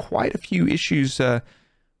Mercedes had quite a few issues. They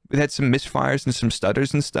had some misfires and some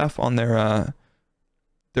stutters and stuff on their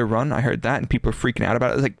run. I heard that, and people are freaking out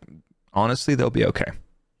about it. Like, honestly, they'll be okay.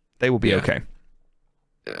 They will be okay.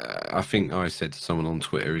 I think I said to someone on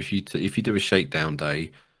Twitter, if you do a shakedown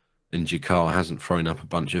day and your car hasn't thrown up a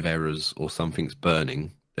bunch of errors or something's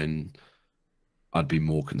burning, then I'd be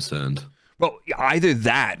more concerned. Well, either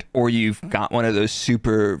that, or you've got one of those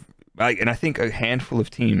super, and I think a handful of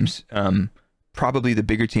teams, probably the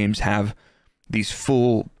bigger teams, have these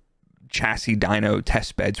full chassis dyno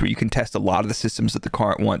test beds where you can test a lot of the systems that the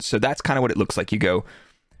car at once. So that's kind of what it looks like. You go,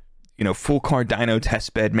 full car dyno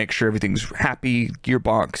test bed, make sure everything's happy,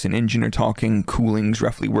 gearbox and engine are talking, cooling's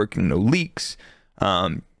roughly working, no leaks.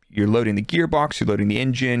 You're loading the gearbox, you're loading the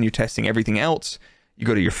engine, you're testing everything else. You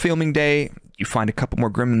go to your filming day, you find a couple more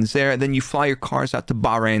gremlins there, and then you fly your cars out to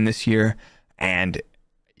Bahrain this year, and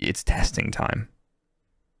it's testing time.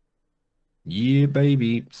 Yeah,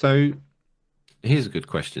 baby. So here's a good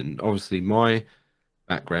question. Obviously, my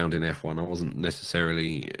background in F1, I wasn't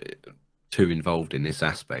necessarily too involved in this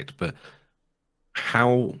aspect, but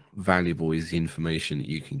how valuable is the information that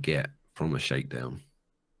you can get from a shakedown?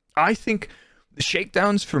 I think the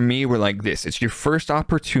shakedowns for me were like this. It's your first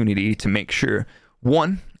opportunity to make sure,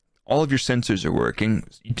 one, all of your sensors are working.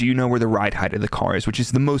 Do you know where the ride height of the car is, which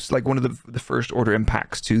is the most, like, one of the first order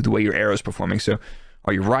impacts to the way your aero is performing. So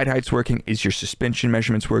are your ride heights working? Is your suspension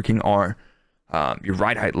measurements working? Are your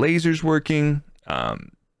ride height lasers working?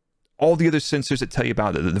 All the other sensors that tell you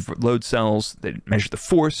about the load cells that measure the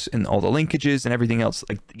force and all the linkages and everything else,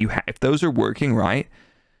 like if those are working right,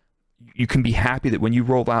 you can be happy that when you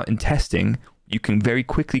roll out in testing, you can very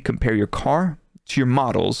quickly compare your car to your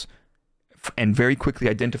models and very quickly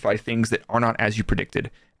identify things that are not as you predicted,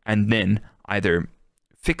 and then either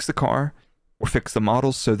fix the car or fix the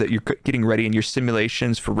models so that you're getting ready in your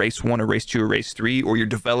simulations for race 1 or race 2 or race 3, or your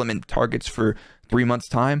development targets for 3 months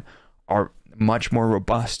time are much more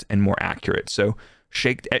robust and more accurate. So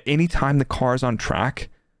at any time the car is on track,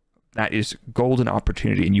 that is golden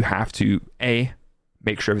opportunity, and you have to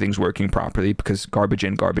make sure everything's working properly, because garbage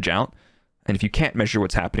in, garbage out. And if you can't measure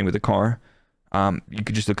what's happening with the car, you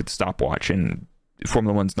could just look at the stopwatch, and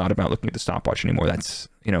Formula One's not about looking at the stopwatch anymore.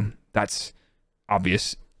 That's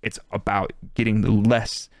obvious. It's about getting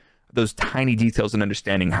those tiny details and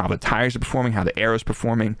understanding how the tires are performing, how the aero's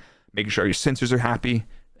performing, making sure your sensors are happy.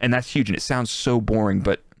 And that's huge. And it sounds so boring,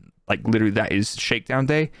 but like literally that is shakedown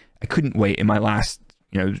day. I couldn't wait. In my last,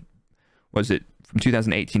 was it from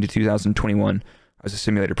 2018 to 2021, I was a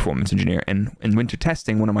simulator performance engineer. And in winter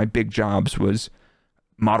testing, one of my big jobs was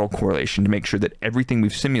model correlation, to make sure that everything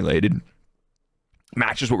we've simulated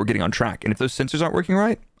matches what we're getting on track. And if those sensors aren't working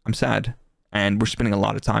right, I'm sad. And we're spending a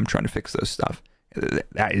lot of time trying to fix those stuff.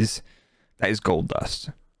 That is gold dust.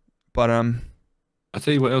 But I'll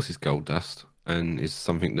tell you what else is gold dust, and is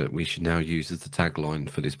something that we should now use as the tagline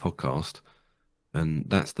for this podcast. And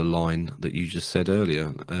that's the line that you just said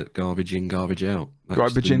earlier: garbage in, garbage out. That's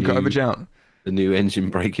garbage in, garbage out. The new engine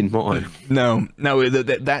braking motto. No,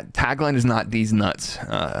 that tagline is not these nuts,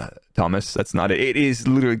 Thomas. That's not it. It is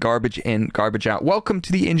literally garbage in, garbage out. Welcome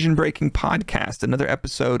to the Engine Braking Podcast, another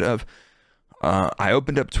episode of. I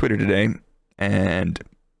opened up Twitter today, and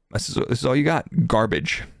this is all you got.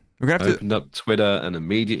 Garbage. We're gonna have to opened up Twitter and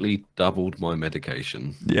immediately doubled my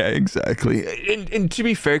medication. Yeah, exactly. And to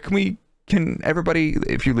be fair, can everybody,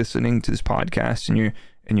 if you're listening to this podcast and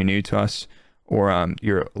you're new to us, or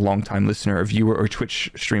you're a longtime listener or viewer or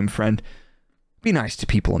Twitch stream friend, be nice to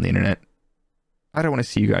people on the internet. I don't want to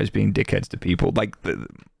see you guys being dickheads to people.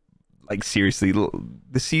 Like seriously,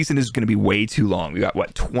 the season is going to be way too long. We got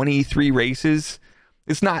 23 races.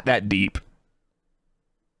 It's not that deep.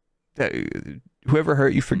 Whoever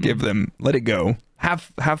hurt you, forgive them. Let it go.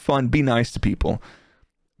 Have fun. Be nice to people.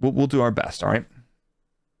 We'll do our best. All right.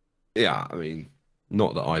 Yeah, I mean,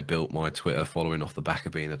 not that I built my Twitter following off the back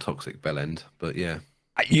of being a toxic bellend, but yeah.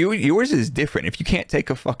 Yours is different. If you can't take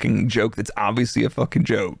a fucking joke that's obviously a fucking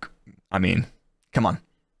joke, I mean, come on.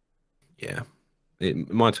 Yeah.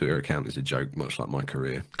 My Twitter account is a joke, much like my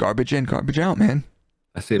career. Garbage in, garbage out, man.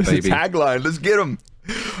 That's it, baby. Tagline. Let's get them.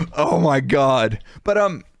 Oh my god. But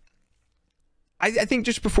I think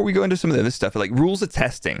just before we go into some of this stuff, like rules of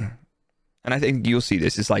testing, and I think you'll see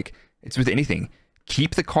this, is like it's with anything.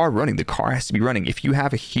 Keep the car running. The car has to be running. If you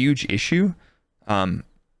have a huge issue,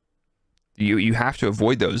 you have to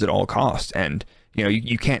avoid those at all costs, and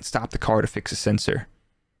you can't stop the car to fix a sensor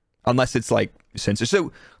unless it's like sensor.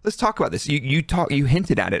 So let's talk about this. You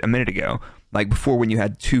hinted at it a minute ago, like before, when you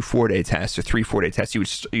had 2 4-day tests or 3 4-day tests,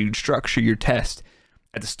 you'd structure your test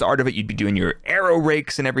at the start of it. You'd be doing your aero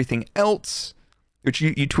rakes and everything else, which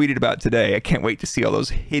you tweeted about today. I can't wait to see all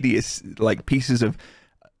those hideous like pieces of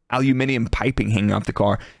aluminum piping hanging off the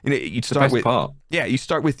car. And you start with part. Yeah, you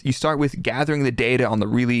start with gathering the data on the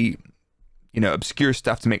really obscure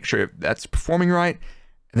stuff to make sure that's performing right,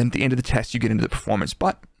 and then at the end of the test you get into the performance.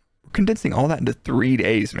 But we're condensing all that into 3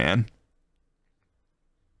 days, man.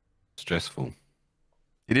 Stressful.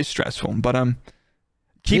 It is stressful, but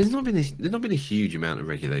there's not been a huge amount of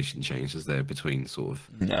regulation change, has there, between sort of.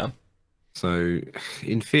 No. So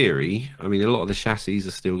in theory, I mean, a lot of the chassis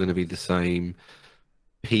are still going to be the same.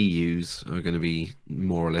 PUs are going to be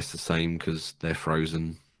more or less the same because they're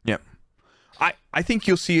frozen. Yep. I think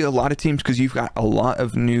you'll see a lot of teams, because you've got a lot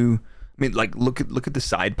of new. I mean, like look at the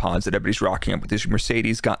side pods that everybody's rocking up with. This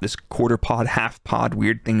Mercedes got this quarter pod, half pod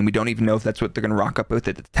weird thing, and we don't even know if that's what they're going to rock up with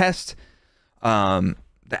at the test. The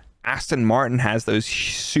Aston Martin has those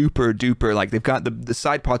super duper, like they've got the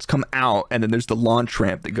side pods come out, and then there's the launch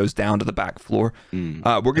ramp that goes down to the back floor.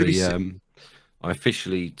 We're going to be I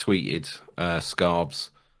officially tweeted Scarbs,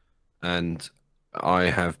 and I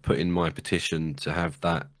have put in my petition to have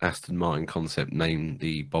that Aston Martin concept name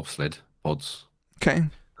the bobsled pods Okay.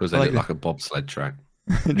 because they I look like like a bobsled track.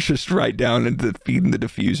 Just right down into feeding the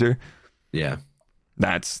diffuser. Yeah.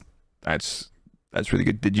 That's really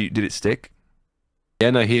good. Did it stick? Yeah,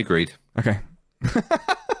 no, he agreed. Okay.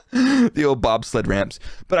 The old bobsled ramps.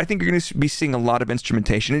 But I think you're going to be seeing a lot of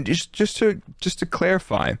instrumentation. And just to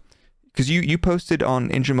clarify, because you posted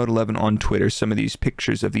on Engine Mode 11 on Twitter some of these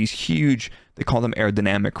pictures of these huge, they call them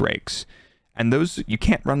aerodynamic rakes. And those, you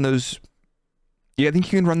can't run those. Yeah, I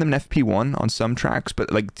think you can run them in FP1 on some tracks,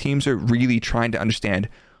 but like teams are really trying to understand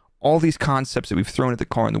all these concepts that we've thrown at the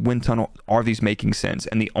car in the wind tunnel. Are these making sense?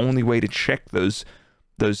 And the only way to check those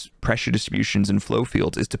pressure distributions and flow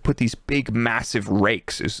fields is to put these big, massive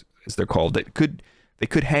rakes, as they're called. They could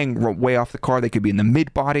hang way off the car. They could be in the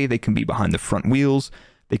mid body. They can be behind the front wheels.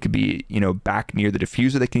 They could be, back near the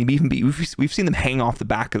diffuser. They can even be. We've seen them hang off the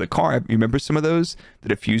back of the car. You remember some of those?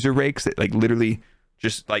 The diffuser rakes that like literally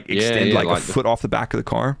just like extend like a foot off the back of the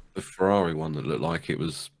car. The Ferrari one that looked like it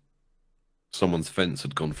was someone's fence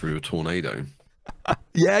had gone through a tornado.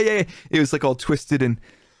 Yeah. It was like all twisted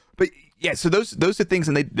but yeah. So those are things,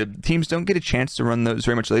 and the teams don't get a chance to run those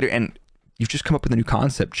very much later. And you've just come up with a new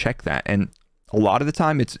concept. Check that. And a lot of the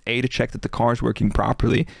time, it's to check that the car is working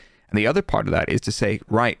properly, and the other part of that is to say,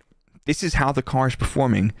 right, this is how the car is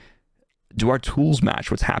performing. Do our tools match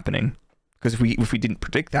what's happening? Because if we didn't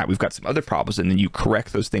predict that, we've got some other problems, and then you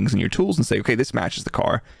correct those things in your tools and say, okay, this matches the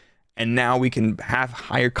car. And now we can have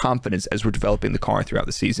higher confidence as we're developing the car throughout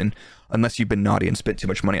the season, unless you've been naughty and spent too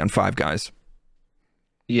much money on Five Guys.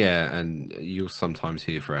 Yeah, and you'll sometimes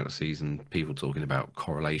hear throughout the season people talking about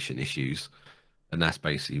correlation issues, and that's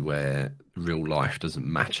basically where real life doesn't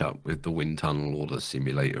match up with the wind tunnel or the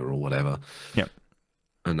simulator or whatever. Yep.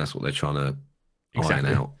 And that's what they're trying to iron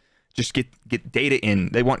out. Just get data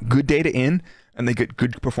in. They want good data in, and they get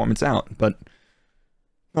good performance out, but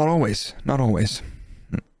not always.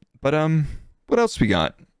 But what else we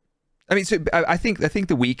got? I mean, so I think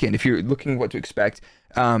the weekend, if you're looking what to expect,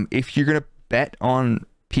 if you're gonna bet on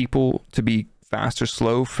people to be fast or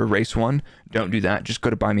slow for race one, don't do that. Just go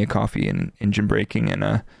to Buy Me a Coffee and Engine Braking,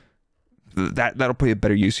 and that'll be a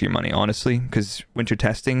better use of your money, honestly, because winter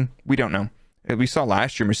testing, we don't know. We saw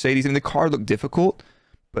last year Mercedes, I mean, the car looked difficult,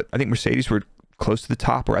 but I think Mercedes were close to the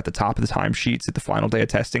top or at the top of the timesheets at the final day of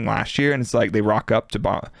testing last year, and it's like they rock up to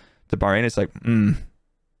Bahrain. It's like,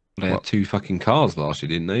 They had two fucking cars last year,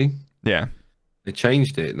 didn't they? Yeah. They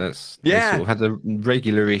changed it. They sort of had a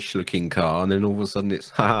regular-ish looking car, and then all of a sudden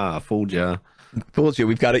it's, fooled ya. Fooled you.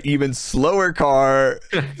 We've got an even slower car,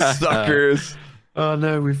 suckers. Oh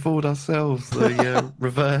no, we fooled ourselves. The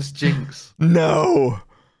reverse jinx. No.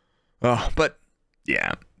 Oh, but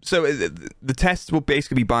yeah. So the test will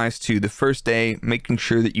basically be biased to the first day, making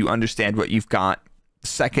sure that you understand what you've got. The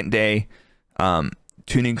second day,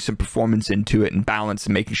 tuning some performance into it and balance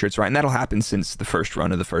and making sure it's right. And that'll happen since the first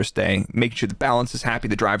run of the first day, making sure the balance is happy,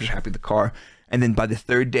 the driver's happy with the car. And then by the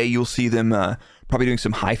third day, you'll see them probably doing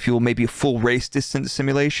some high fuel, maybe a full race distance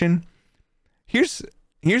simulation. Here's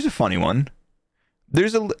a funny one.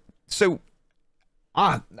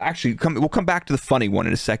 Actually, we'll come back to the funny one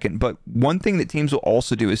in a second. But one thing that teams will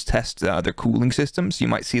also do is test their cooling systems. You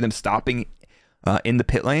might see them stopping in the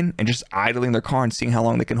pit lane and just idling their car and seeing how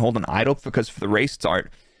long they can hold an idle, because for the race start,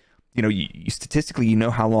 you statistically, you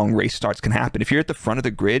know how long race starts can happen. If you're at the front of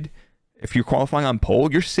the grid, if you're qualifying on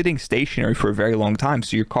pole, you're sitting stationary for a very long time.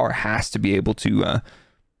 So your car has to be able to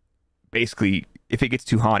basically, if it gets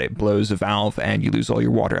too hot, it blows a valve and you lose all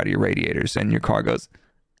your water out of your radiators, and your car goes,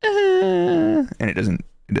 and it doesn't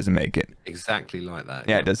make it. Exactly like that.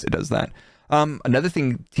 Yeah, it does that. Another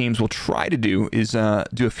thing teams will try to do is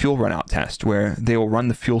do a fuel run out test, where they will run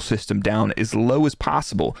the fuel system down as low as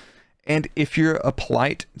possible. And if you're a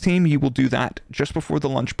polite team, you will do that just before the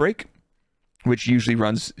lunch break, which usually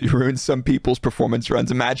ruins some people's performance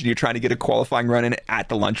runs. Imagine you're trying to get a qualifying run in at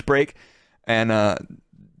the lunch break, and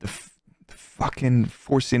the fucking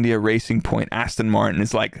Force India Racing Point Aston Martin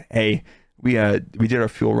is like, hey, we did our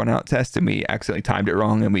fuel run out test and we accidentally timed it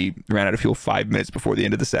wrong, and we ran out of fuel 5 minutes before the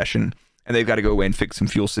end of the session, and they've got to go away and fix some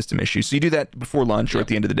fuel system issues. So you do that before lunch or at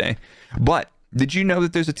the end of the day. But did you know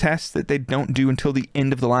that there's a test that they don't do until the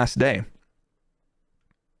end of the last day,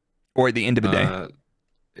 or at the end of the day?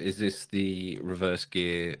 Is this the reverse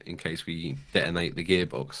gear in case we detonate the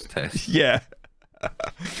gearbox test? Yeah.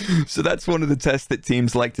 So that's one of the tests that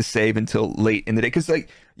teams like to save until late in the day, because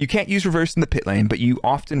you can't use reverse in the pit lane, but you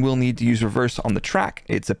often will need to use reverse on the track.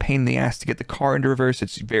 It's a pain in the ass to get the car into reverse.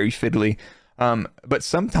 It's very fiddly. But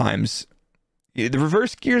sometimes the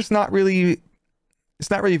reverse gear is not really It's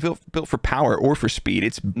not really built for power or for speed.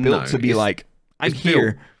 It's built to be like, I'm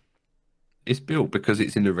here. It's built because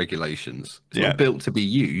it's in the regulations. It's Yeah. not built to be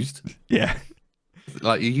used. Yeah.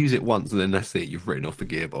 Like, you use it once and then that's it. You've written off the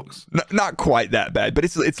gearbox. Not quite that bad, but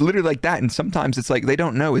it's literally like that. And sometimes it's like they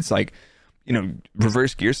don't know. It's like, you know,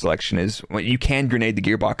 reverse gear selection is when you can grenade the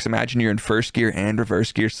gearbox. Imagine you're in first gear and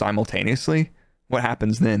reverse gear simultaneously. What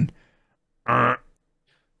happens then?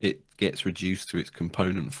 It gets reduced to its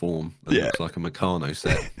component form and Yeah. looks like a Meccano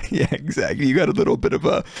set. Yeah, exactly. You got a little bit of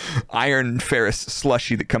a iron ferrous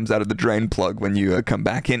slushy that comes out of the drain plug when you come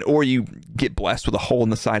back in, or you get blessed with a hole in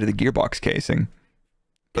the side of the gearbox casing.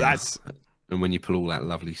 But that's... And when you pull all that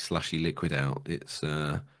lovely slushy liquid out, it's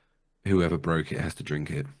whoever broke it has to drink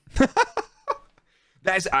it.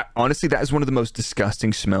 Honestly, that is one of the most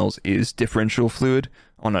disgusting smells, is differential fluid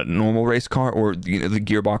on a normal race car, or the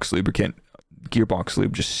gearbox lubricant. Gearbox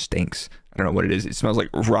lube just stinks. I don't know what it is. It smells like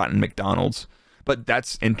rotten McDonald's. But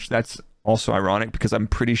that's also ironic because I'm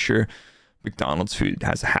pretty sure McDonald's food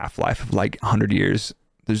has a half-life of like 100 years.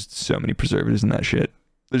 There's so many preservatives in that shit.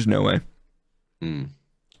 There's no way. No.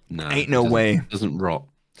 Ain't no way. It doesn't rot.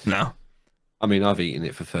 No. I mean, I've eaten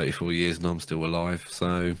it for 34 years and I'm still alive,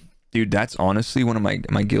 so... Dude, that's honestly one of my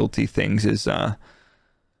guilty things is when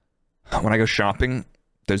I go shopping,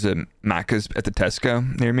 there's a Macca's at the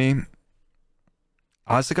Tesco near me.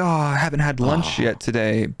 I was like, oh, I haven't had lunch yet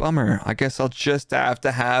today. Bummer. I guess I'll just have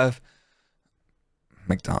to have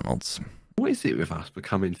McDonald's. What is it with us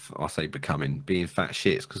being fat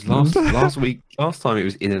shits? Because last time it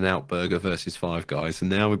was In-N-Out Burger versus Five Guys, and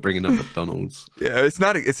now we're bringing up McDonald's. Yeah, it's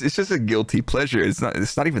not. It's just a guilty pleasure. It's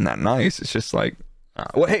not even that nice. It's just like,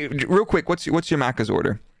 well, hey, real quick, what's your Macca's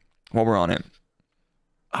order while we're on it?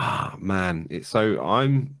 Ah, man,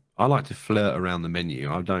 I like to flirt around the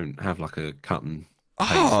menu. I don't have like a cut and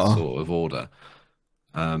paste sort of order.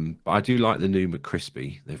 But I do like the new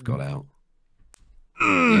McCrispy they've got out.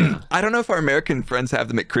 Yeah. I don't know if our American friends have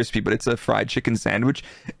the McCrispy, but it's a fried chicken sandwich.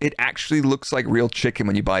 It actually looks like real chicken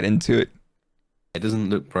when you bite into it. It doesn't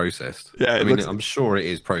look processed. Yeah, I mean, I'm sure it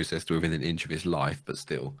is processed within an inch of its life, but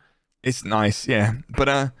still. It's nice, yeah.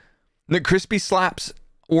 But McCrispy slaps,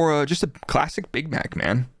 or just a classic Big Mac,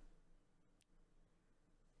 man.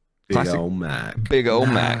 Big old Mac. Big old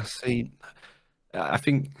Mac. See, I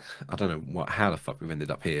think, I don't know how the fuck we've ended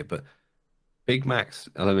up here, but Big Macs,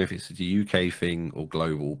 I don't know if it's a UK thing or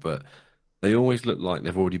global, but they always look like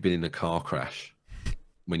they've already been in a car crash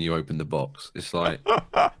when you open the box. It's like...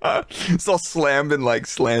 it's all slammed and like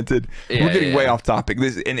slanted. Yeah, we're getting way off topic.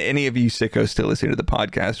 And any of you sickos still listening to the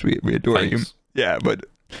podcast, we adore you. Yeah, but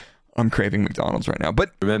I'm craving McDonald's right now.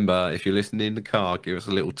 But remember, if you're listening in the car, give us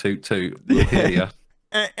a little toot toot. We'll hear you.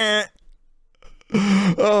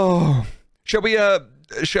 Oh, shall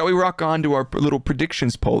we rock on to our little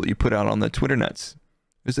predictions poll that you put out on the Twitter nuts?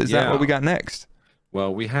 Is that what we got next?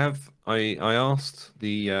 Well, we have. I asked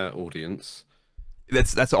the audience.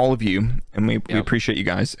 That's all of you, and we appreciate you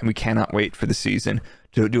guys, and we cannot wait for the season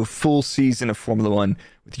to do a full season of Formula One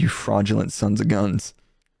with you fraudulent sons of guns.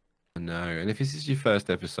 No, and if this is your first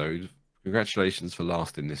episode, congratulations for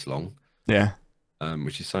lasting this long. Yeah.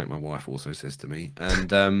 Which is something my wife also says to me.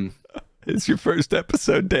 And it's your first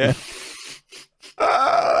episode, Dan.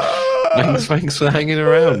 Thanks for hanging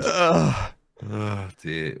around. Oh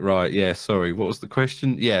dear. Right, yeah, sorry. What was the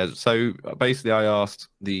question? Yeah, so basically I asked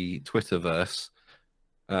the Twitterverse,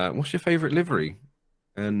 what's your favorite livery?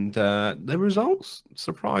 And the results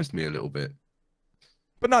surprised me a little bit.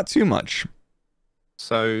 But not too much.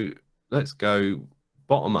 So let's go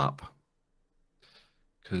bottom up.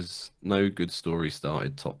 Because no good story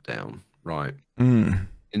started top down. Right. In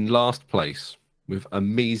last place with a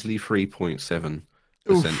measly 3.7%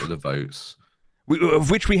 of the votes. Of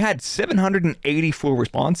which we had 784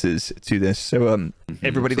 responses to this. So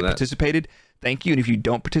everybody that participated, thank you. And if you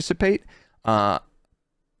don't participate, Elon's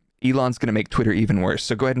going to make Twitter even worse.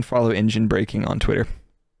 So go ahead and follow Engine Braking on Twitter.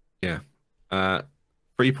 Yeah.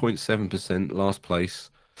 3.7% last place.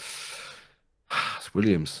 It's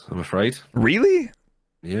Williams, I'm afraid. Really?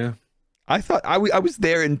 Yeah. I thought I was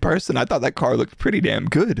there in person. I thought that car looked pretty damn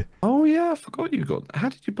good. Oh, yeah. I forgot you got... How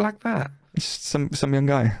did you black that? It's some young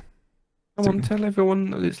guy. Come on, tell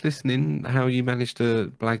everyone that's listening how you managed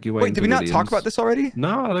to blag your way. Wait, did we not talk about this already?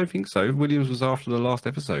 No, I don't think so. Williams was after the last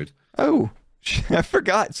episode. Oh, I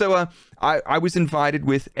forgot. So I was invited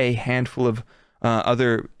with a handful of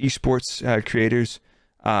other esports creators.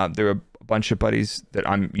 There were a bunch of buddies that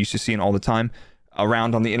I'm used to seeing all the time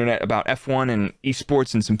around on the internet about F1 and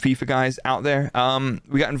esports, and some FIFA guys out there.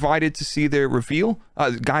 We got invited to see their reveal.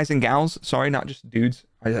 Guys and gals, sorry, not just dudes.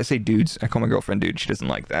 I say dudes. I call my girlfriend dude. She doesn't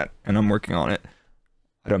like that, and I'm working on it.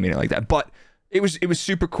 I don't mean it like that. But It was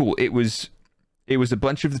super cool. It was a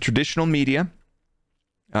bunch of the traditional media,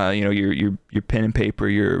 you know, your pen and paper,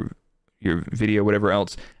 your video, whatever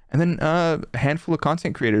else, and then a handful of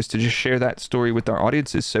content creators to just share that story with our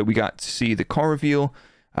audiences. So we got to see the car reveal.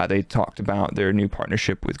 They talked about their new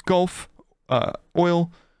partnership with Gulf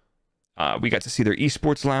Oil. We got to see their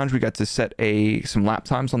esports lounge. We got to set some lap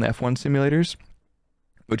times on the F1 simulators,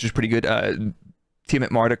 which is pretty good. Team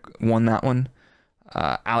at Marduk won that one.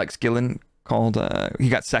 Alex Gillen he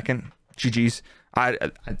got second. GG's.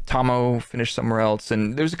 Tomo finished somewhere else,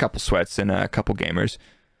 and there's a couple sweats and a couple gamers.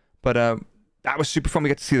 But that was super fun. We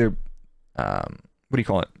got to see their, what do you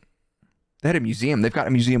call it? They had a museum. They've got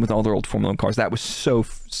a museum with all their old Formula 1 cars. That was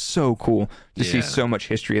so cool to see so much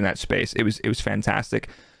history in that space. It was fantastic.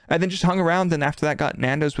 And then just hung around, and after that got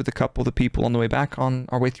Nando's with a couple of the people on the way back on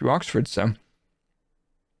our way through Oxford. So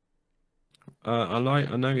I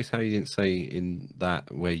noticed how you didn't say in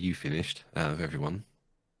that where you finished out of everyone.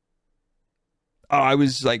 I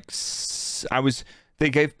was like, they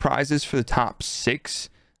gave prizes for the top 6,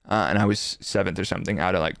 and I was 7th or something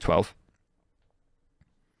out of like 12.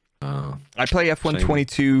 I play F1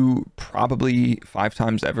 22 probably 5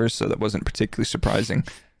 times ever, so that wasn't particularly surprising.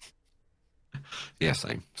 Yeah,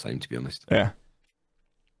 same to be honest. Yeah.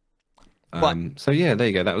 So yeah, there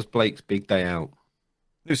you go. That was Blake's big day out.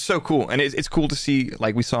 It was so cool, and it's cool to see.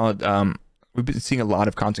 Like we saw, we've been seeing a lot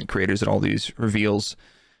of content creators at all these reveals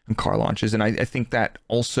and car launches, and I think that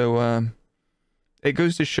also it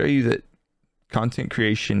goes to show you that content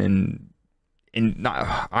creation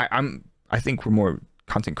I think we're more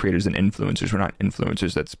content creators than influencers. We're not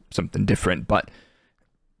influencers. That's something different, but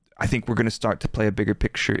I think we're going to start to play a bigger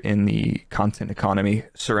picture in the content economy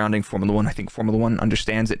surrounding Formula 1. I think Formula 1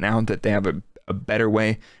 understands it now that they have a better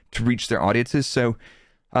way to reach their audiences. So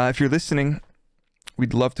if you're listening,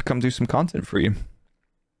 we'd love to come do some content for you.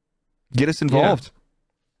 Get us involved.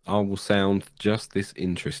 Yeah. I will sound just this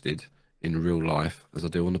interested in real life as I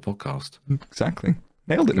do on the podcast. Exactly.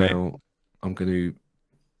 Nailed it, mate. Now, I'm going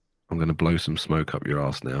to blow some smoke up your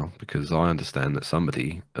ass now, because I understand that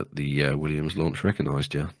somebody at the Williams launch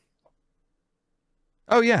recognised you.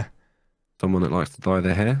 Oh, yeah. Someone that likes to dye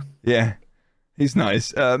their hair? Yeah. He's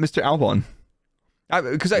nice. Mr. Albon.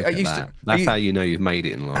 Because I used to... That's how you know you've made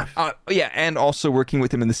it in life. Yeah, and also working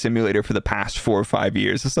with him in the simulator for the past 4 or 5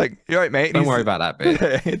 years. It's like, you're right, mate. Don't worry about that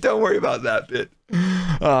bit. Don't worry about that bit.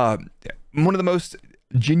 One of the most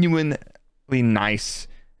genuinely nice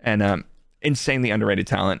and insanely underrated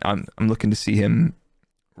talent. I'm looking to see him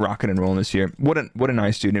rocking and rolling this year. What a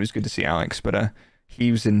nice dude. And it was good to see Alex, but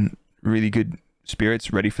he was in really good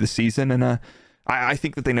spirits, ready for the season, and I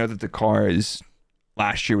think that they know that the car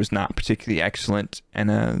last year was not particularly excellent,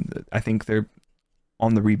 and I think they're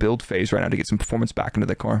on the rebuild phase right now to get some performance back into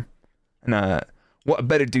the car. And what a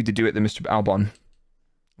better dude to do it than Mr. Albon,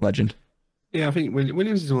 legend. Yeah, I think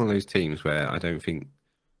Williams is one of those teams where I don't think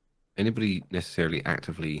anybody necessarily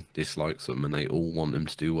actively dislikes them, and they all want them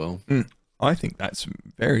to do well. I think that's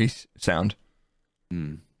very sound.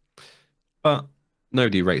 But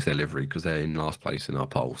nobody rates their livery because they're in last place in our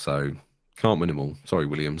poll, so can't win them all. Sorry,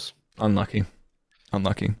 Williams. Unlucky.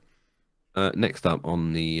 Next up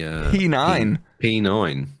on the P9.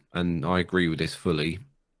 P9, and I agree with this fully.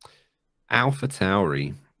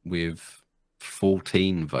 AlphaTauri with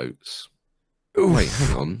 14 votes. Oof. Wait,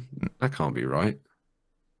 hang on. That can't be right.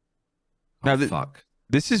 Now, fuck.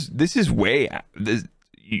 This is way...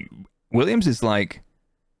 Williams is like...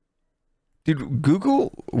 Dude,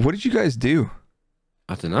 Google, what did you guys do?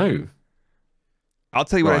 I don't know. I'll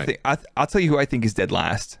tell you what I think. I'll tell you who I think is dead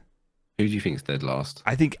last. Who do you think is dead last?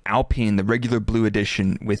 I think Alpine, the regular blue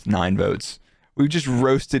edition, with 9 votes. We've just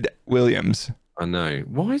roasted Williams. I know.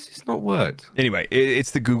 Why has this not worked? Anyway,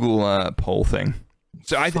 it's the Google poll thing.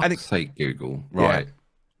 So I think... Sake, Google. Right. Yeah.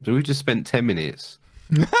 So we just spent 10 minutes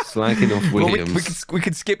slacking off Williams. Well, we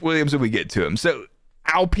could skip Williams when we get to him. So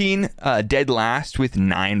Alpine, dead last with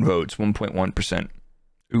 9 votes, 1.1%.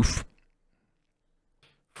 Oof.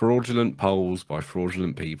 Fraudulent polls by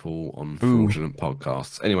fraudulent people on fraudulent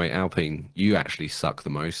podcasts. Anyway, Alpine, you actually suck the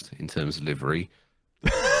most in terms of livery.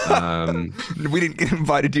 We didn't get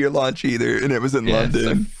invited to your launch either, and it was in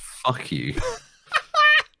London. So fuck you.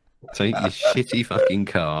 Take your shitty fucking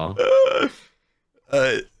car.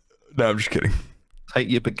 No, I'm just kidding. Take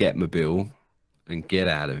your baguette-mobile and get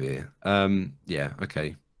out of here. Yeah,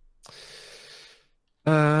 okay.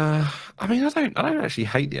 I mean, I don't actually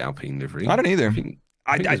hate the Alpine livery. I don't either.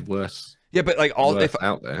 I think there's worse. Yeah, but like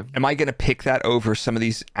out there. Am I gonna pick that over some of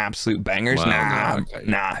these absolute bangers? Well, nah, no, okay.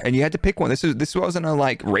 Nah. And you had to pick one. This wasn't a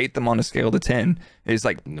like rate them on a scale to 10. It's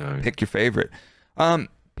like pick your favorite.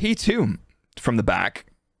 P2 from the back.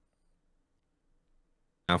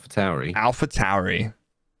 Alpha Tauri. Alpha Tauri.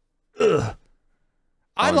 Ugh.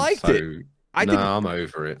 I liked it. I'm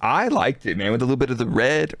over it. I liked it, man, with a little bit of the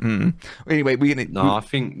red. Anyway, I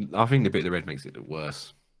think the bit of the red makes it look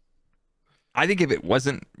worse. I think if it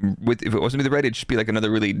wasn't with the red, it'd just be like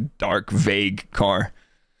another really dark, vague car.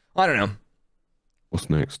 I don't know. What's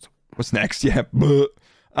next? What's next? Yeah.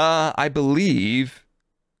 I believe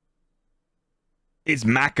it's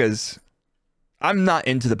Macca's. I'm not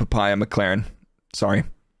into the papaya McLaren. Sorry.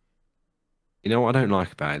 You know what I don't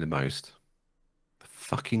like about it the most? The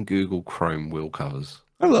fucking Google Chrome wheel covers.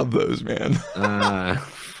 I love those, man.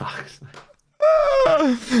 Fuck.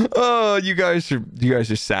 Oh, you guys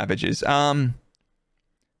are savages.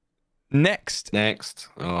 Next.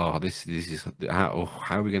 Oh, this is how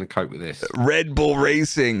are we going to cope with this? Red Bull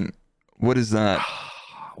Racing. What is that?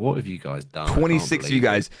 What have you guys done? 26 of you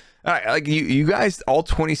guys. All right, like you guys, all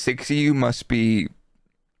 26 of you must be.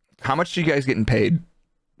 How much are you guys getting paid?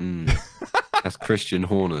 As Christian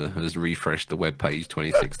Horner has refreshed the webpage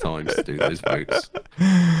 26 times to do those votes.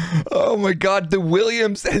 Oh my God, the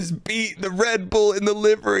Williams has beat the Red Bull in the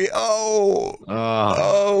livery. Oh.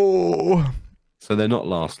 So they're not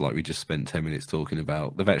last like we just spent 10 minutes talking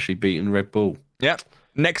about. They've actually beaten Red Bull. Yep.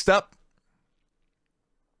 Next up.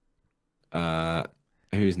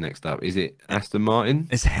 Who's next up? Is it Aston Martin?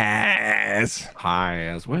 It's Haas.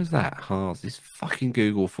 Haas. Where's that? Haas. This fucking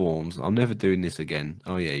Google Forms. I'm never doing this again.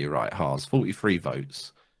 Oh yeah, you're right. Haas. 43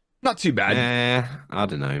 votes. Not too bad. I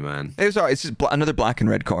don't know, man. It was alright. It's just another black and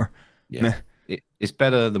red car. Yeah. It's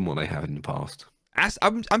better than what they have in the past.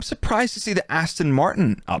 I'm surprised to see the Aston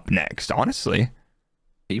Martin up next, honestly.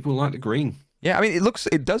 People like the green. Yeah, I mean,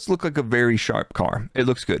 it does look like a very sharp car. It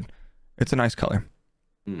looks good. It's a nice color.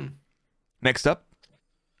 Next up.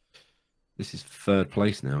 This is third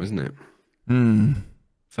place now, isn't it?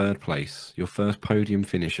 Third place. Your first podium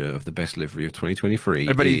finisher of the best livery of 2023.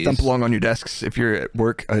 Everybody thump along on your desks if you're at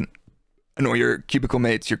work. I know your cubicle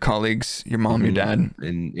mates, your colleagues, your mom, your dad.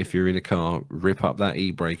 And if you're in a car, rip up that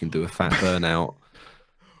e-brake and do a fat burnout.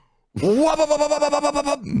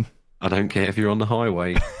 I don't care if you're on the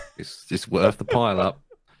highway. It's just worth the pile up.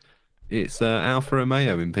 It's Alfa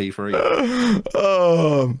Romeo in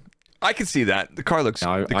P3. I can see that. The car looks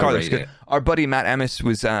I looks good. Our buddy Matt Emmis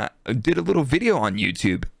was did a little video on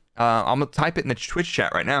YouTube. I'm gonna type it in the Twitch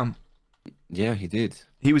chat right now. Yeah, he did.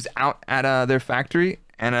 He was out at their factory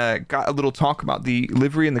and got a little talk about the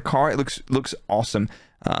livery in the car. It looks awesome.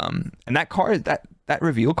 And that car, that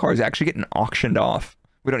reveal car, is actually getting auctioned off.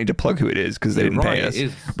 We don't need to plug who it is because they didn't pay us.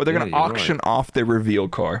 But they're gonna auction off their reveal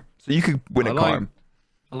car, so you could win a car.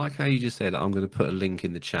 I like how you just said I'm gonna put a link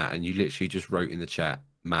in the chat, and you literally just wrote in the chat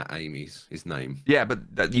Matt Amy's his name. Yeah,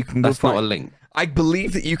 but you can. That's not a link. I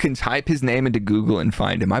believe that you can type his name into Google and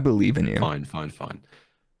find him. I believe in you. Fine.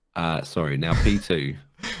 Sorry. Now P2.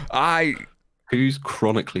 Who's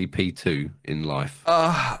chronically P2 in life?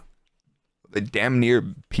 The damn near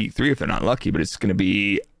P3 if they're not lucky, but it's gonna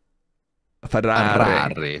be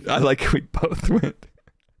Ferrari. I like we both went.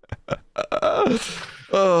 I'm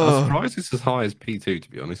surprised it's as high as P2, to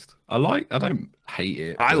be honest. I don't hate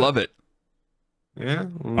it. I love it. Yeah,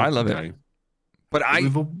 I love it. But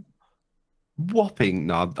with a whopping.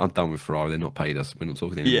 No, I'm done with Ferrari. They're not paid us. We're not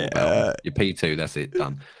talking anymore about your P2. That's it.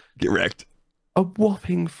 Done. Get wrecked. A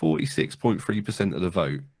whopping 46.3% of the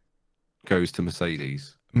vote goes to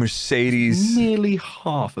Mercedes. Nearly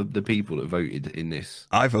half of the people that voted in this.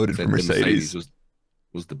 I voted for Mercedes.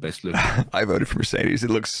 Was the best look. I voted for Mercedes. It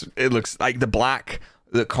looks like the black,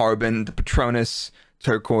 the carbon, the Petronas,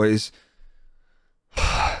 turquoise.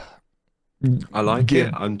 I like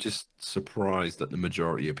it. I'm just surprised that the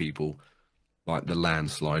majority of people like the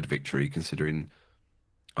landslide victory, considering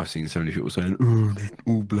I've seen so many people saying,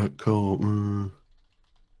 all black car.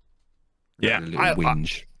 Yeah,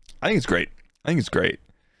 whinge. I think it's great.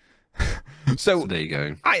 So there you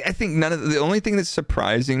go. I think the only thing that's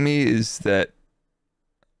surprising me is that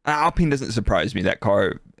Alpine doesn't surprise me. That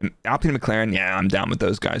car, Alpine and McLaren, yeah, I'm down with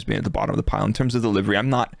those guys being at the bottom of the pile. In terms of the livery, I'm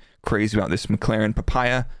not crazy about this McLaren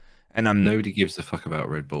papaya. And nobody gives a fuck about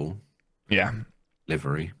Red Bull. Yeah.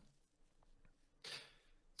 Livery.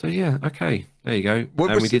 So yeah, okay. There you go.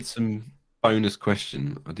 And we did some bonus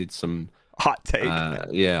question. I did some hot take.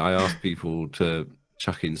 Yeah, I asked people to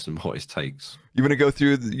chuck in some hottest takes. You want to go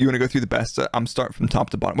through the best? I'm starting from top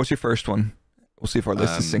to bottom. What's your first one? We'll see if our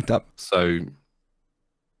list is synced up. So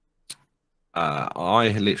I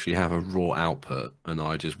literally have a raw output, and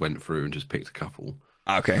I just went through and just picked a couple.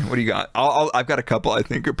 Okay, what do you got? I've got a couple I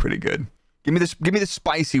think are pretty good. Give me the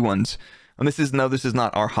spicy ones. And this is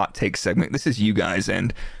not our hot take segment. This is you guys,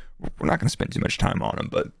 and we're not going to spend too much time on them,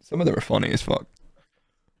 but some of them are funny as fuck.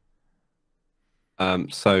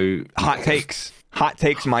 So Hot takes,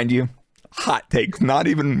 mind you. Hot takes. Not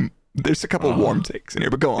even. There's a couple warm takes in here,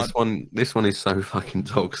 but go on. This one is so fucking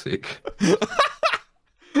toxic.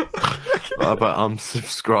 But I'm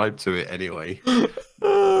subscribed to it anyway.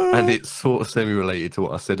 And it's sort of semi-related to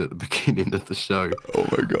what I said at the beginning of the show. Oh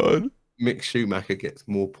my god. Mick Schumacher gets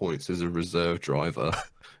more points as a reserve driver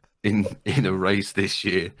in a race this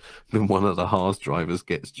year than one of the Haas drivers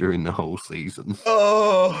gets during the whole season.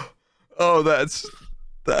 Oh, that's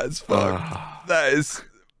fucked. That is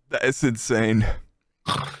insane.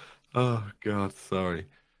 Oh god, sorry.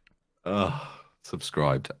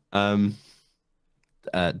 Subscribed. Dan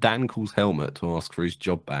calls Helmet to ask for his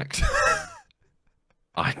job back.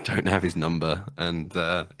 I don't have his number, and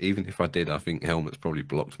even if I did, I think Helmet's probably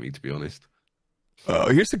blocked me, to be honest.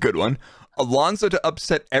 Here's a good one. Alonso to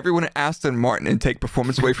upset everyone at Aston Martin and take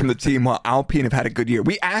performance away from the team while Alpine have had a good year.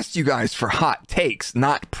 We asked you guys for hot takes,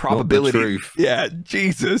 not probability. Not the truth. Yeah,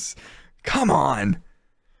 Jesus. Come on.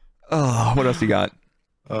 Oh, what else you got?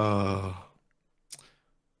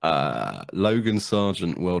 Logan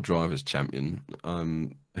Sargent, World Drivers Champion.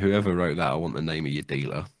 Whoever wrote that, I want the name of your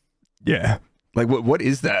dealer. Yeah. Like, what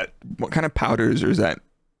is that? What kind of powders, or is that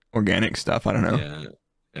organic stuff? I don't know.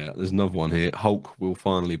 Yeah, there's another one here. Hulk will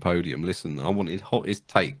finally podium. Listen, I wanted hottest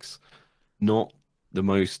takes, not the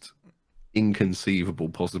most inconceivable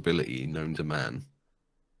possibility known to man.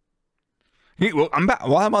 Well, I'm back.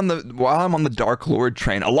 While I'm on the Dark Lord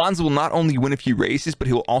train, Alonso will not only win a few races, but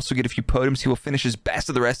he will also get a few podiums. He will finish as best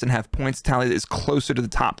of the rest and have points tally that is closer to the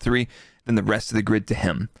top 3 than the rest of the grid to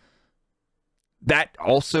him. That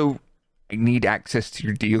also, I need access to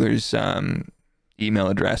your dealer's email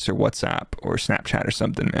address or WhatsApp or Snapchat or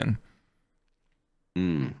something,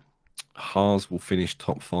 man. Haas will finish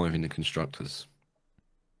top 5 in the constructors.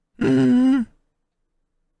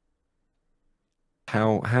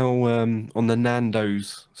 How on the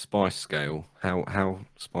Nando's spice scale, how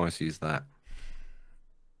spicy is that?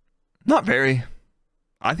 Not very.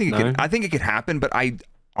 I think it could happen, but I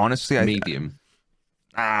honestly medium.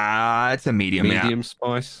 It's a medium. Medium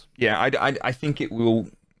spice. Yeah, I think it will.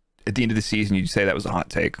 At the end of the season, you'd say that was a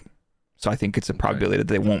hot take. So I think it's a probability that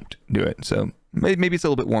they won't do it. So maybe it's a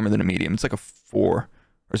little bit warmer than a medium. It's like a 4 or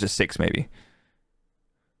is it 6 maybe.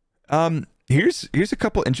 Here's a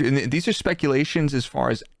couple interesting. These are speculations as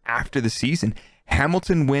far as after the season.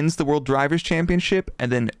 Hamilton wins the World Drivers' Championship,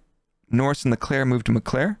 and then Norris and Leclerc move to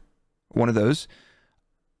McLaren. One of those.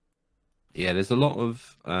 Yeah, there's a lot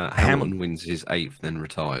of Hamilton wins his 8th, then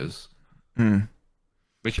retires.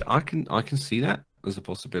 Which I can see that as a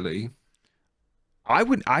possibility. I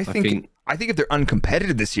think if they're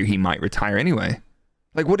uncompetitive this year, he might retire anyway.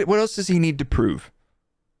 Like, what else does he need to prove?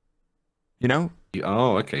 You know?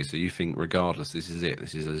 Oh, okay. So you think regardless, this is it.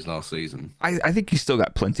 This is his last season. I think he's still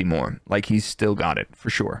got plenty more. Like, he's still got it for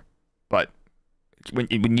sure. But when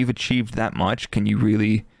you've achieved that much, can you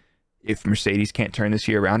really? If Mercedes can't turn this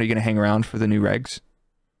year around, are you going to hang around for the new regs?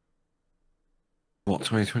 What,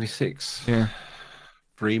 2026? Yeah.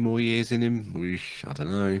 3 more years in him? I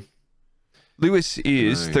don't know. Lewis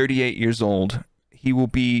is 38 years old. He will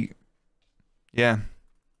be, yeah.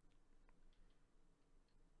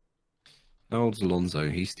 How old's Alonso?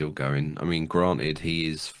 He's still going. I mean, granted, he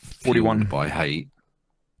is 41 by hate.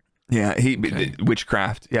 Yeah,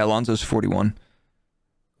 witchcraft. Yeah, Alonso's 41.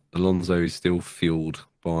 Alonso is still fueled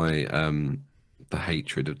by the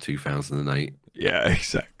hatred of 2008. Yeah,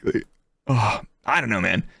 exactly. Oh, I don't know,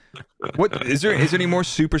 man. What is there any more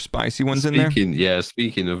super spicy ones in there? Yeah,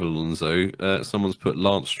 speaking of Alonso, someone's put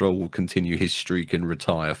Lance Stroll will continue his streak and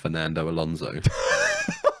retire Fernando Alonso.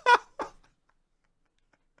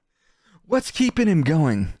 What's keeping him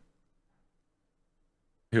going?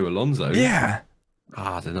 Who, Alonso? Yeah.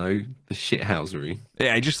 I don't know. The shithousery.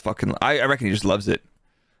 Yeah, he just fucking. I reckon he just loves it.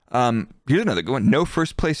 Here's another good one. No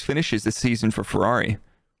first place finishes this season for Ferrari.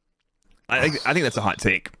 I think that's a hot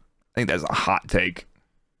take. I think that's a hot take.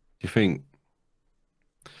 Do you think?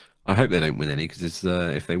 I hope they don't win any, because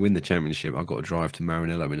if they win the championship, I've got to drive to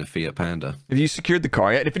Maranello in a Fiat Panda. Have you secured the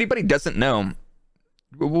car yet? If anybody doesn't know,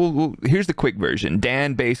 here's the quick version.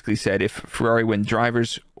 Dan basically said if Ferrari win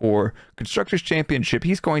drivers or constructors championship,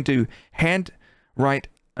 he's going to handwrite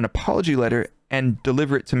an apology letter and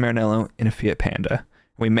deliver it to Maranello in a Fiat Panda.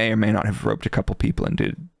 We may or may not have roped a couple people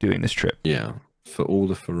into doing this trip. Yeah, for all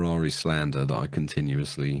the Ferrari slander that I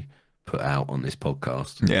continuously put out on this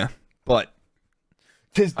podcast. Yeah, but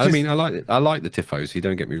I mean, I like the tifosi.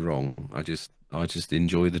 Don't get me wrong. I just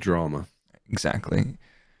enjoy the drama. Exactly,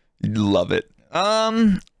 love it.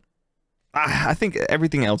 I think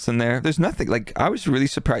everything else in there. There's nothing like I was really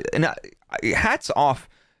surprised, and hats off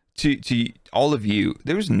to all of you,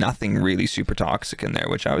 there was nothing really super toxic in there,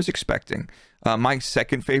 which I was expecting. My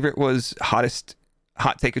second favorite was hot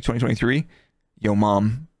take of 2023. Yo,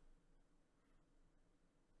 mom.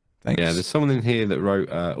 Thanks. Yeah, there's someone in here that wrote,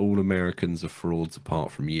 all Americans are frauds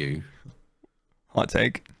apart from you. Hot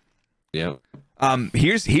take. Yeah.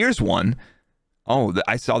 Here's one. Oh,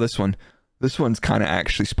 I saw this one. This one's kind of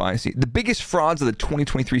actually spicy. The biggest frauds of the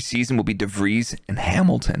 2023 season will be DeVries and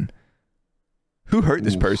Hamilton. Who hurt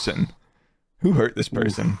this person? Who hurt this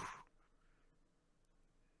person?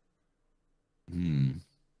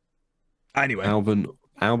 Anyway. Albon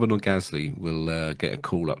or Gasly will get a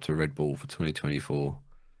call up to Red Bull for 2024.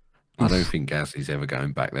 I don't think Gasly's ever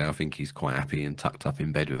going back there. I think he's quite happy and tucked up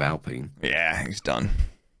in bed with Alpine. Yeah, he's done.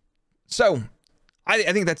 So, I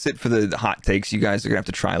think that's it for the hot takes. You guys are going to have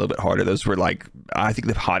to try a little bit harder. Those were like, I think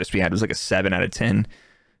the hottest we had was like a 7 out of 10.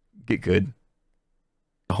 Get good.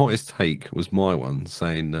 The hottest take was my one,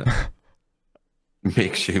 saying that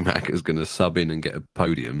Mick Schumacher's going to sub in and get a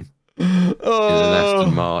podium in an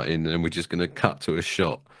Aston Martin, and we're just going to cut to a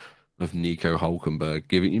shot of Nico Hulkenberg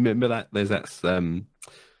giving. You remember that? There's that.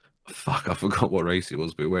 Fuck, I forgot what race it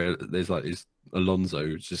was, but where there's like this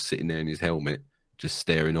Alonso just sitting there in his helmet, just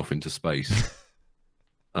staring off into space.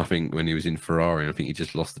 I think when he was in Ferrari, I think he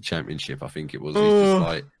just lost the championship. I think it was. He's just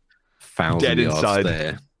like 1,000 yards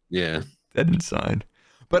there. Yeah, dead inside.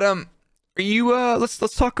 But are you? Let's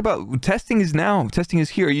talk about testing. Testing is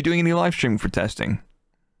here. Are you doing any live streaming for testing?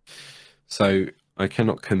 So I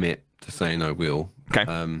cannot commit to saying I will. Okay.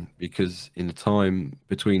 Because in the time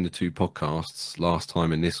between the two podcasts, last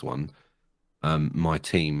time and this one, my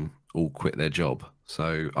team all quit their job.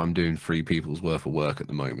 So I'm doing 3 people's worth of work at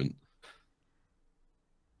the moment.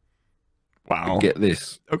 Wow. Get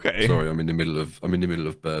this. Okay. Sorry, I'm in the middle of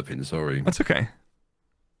burping. Sorry. That's okay.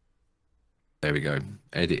 There we go.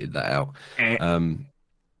 Edited that out.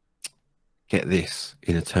 Get this.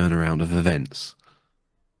 In a turnaround of events,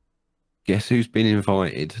 guess who's been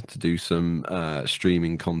invited to do some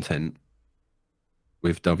streaming content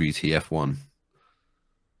with WTF1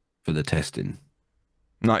 for the testing?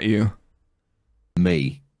 Not you.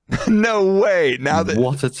 Me. No way. Now that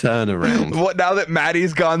what a turnaround. Now that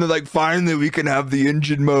Maddie's gone, they're like, finally we can have the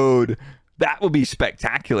engine mode. That will be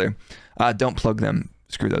spectacular. Don't plug them.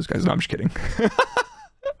 Screw those guys. No, I'm just kidding.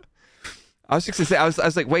 I was just gonna say, I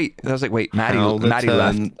was like, wait, Maddie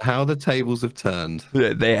left. How the tables have turned.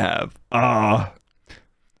 They have.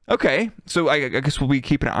 Okay, so I guess we'll be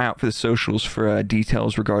keeping an eye out for the socials for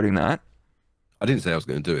details regarding that. I didn't say I was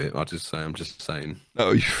going to do it. I'm just saying.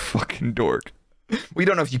 Oh, you fucking dork. We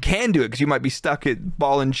don't know if you can do it because you might be stuck at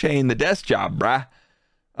ball and chain the desk job, bruh.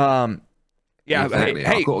 Yeah, exactly.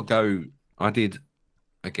 Hey, I've got to go. I did,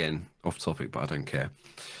 again, off topic, but I don't care.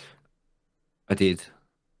 I did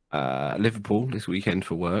Liverpool this weekend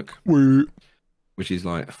for work, which is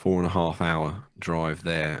like a 4.5 hour drive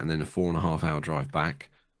there and then a 4.5 hour drive back.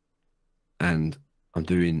 And I'm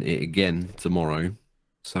doing it again tomorrow.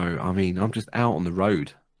 So, I mean, I'm just out on the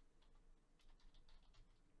road.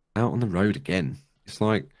 Out on the road again. It's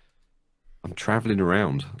like I'm traveling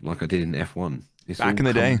around like I did in F1. It's back in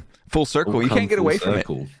the day. Full circle. You can't get away from it.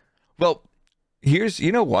 Well,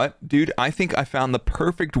 you know what, dude? I think I found the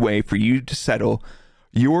perfect way for you to settle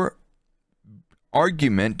your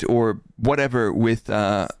argument or whatever with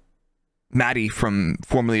Maddie from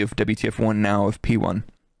formerly of WTF1, now of P1.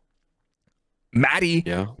 Maddie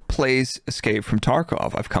plays Escape from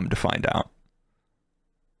Tarkov, I've come to find out.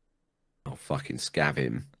 I'll fucking scav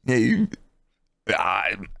him.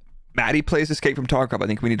 Yeah, Maddie plays Escape from Tarkov. I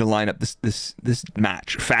think we need to line up this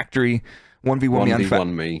match. Factory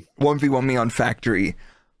 1v1 me 1v1 me on Factory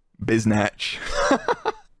Biznatch.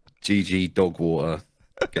 GG Dogwater.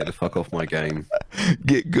 Get the fuck off my game.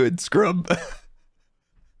 Get good, scrub.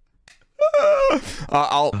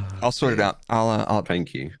 I'll sort it out. I'll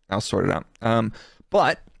thank you. I'll sort it out.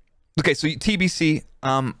 But okay, so TBC.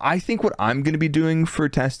 I think what I'm going to be doing for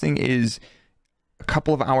testing is a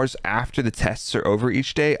couple of hours after the tests are over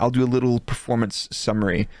each day, I'll do a little performance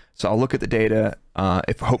summary. So I'll look at the data,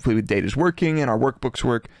 if hopefully the data is working and our workbooks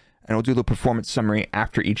work, and I'll do a little performance summary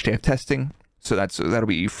after each day of testing. So that'll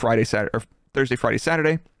be Friday, Saturday, or Thursday, Friday,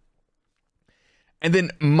 Saturday. And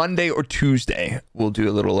then Monday or Tuesday, we'll do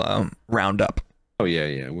a little roundup. Oh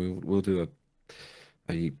yeah. We'll do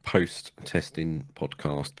a post-testing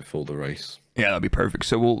podcast before the race. Yeah, that'll be perfect.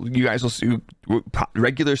 So you guys will see.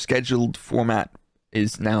 Regular scheduled format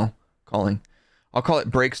is now calling. I'll call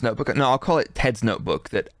it Brake's notebook. No, I'll call it Ted's notebook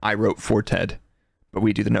that I wrote for Ted. But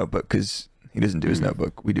we do the notebook because he doesn't do his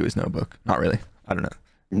notebook. We do his notebook. Not really. I don't know.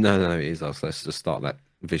 No, it is us. Let's just start that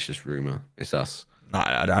vicious rumor. It's us. No,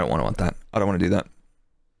 I don't want that. I don't want to do that.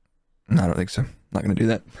 No, I don't think so. Not going to do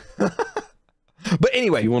that. But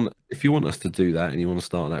anyway, if you want us to do that and you want to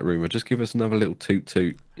start that rumor, just give us another little toot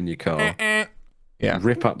toot in your car. Yeah.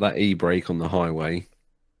 Rip up that e-brake on the highway.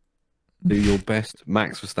 Do your best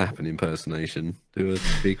Max Verstappen impersonation. Do a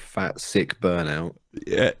big fat sick burnout.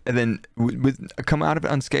 Yeah, and then come out of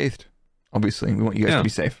it unscathed. Obviously, we want you guys to be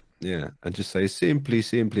safe. Yeah, and just say simply,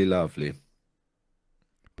 simply lovely.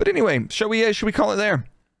 But anyway, shall we call it there?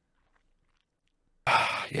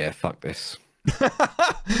 Yeah, fuck this.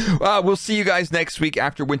 We'll see you guys next week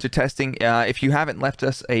after winter testing. If you haven't left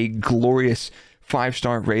us a glorious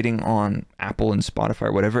 5-star rating on Apple and Spotify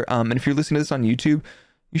or whatever, and if you're listening to this on YouTube,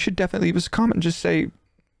 you should definitely leave us a comment and just say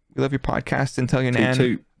we love your podcast and tell your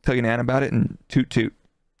nan about it and toot toot.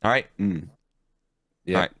 All right.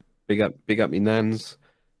 Yeah. All right. Big up your nans.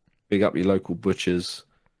 Big up your local butchers.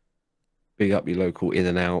 Big up your local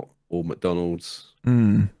In-N-Out or McDonald's.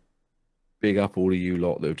 Big up all of you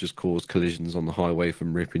lot that have just caused collisions on the highway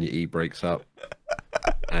from ripping your e-brakes up.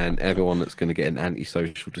 And everyone that's going to get an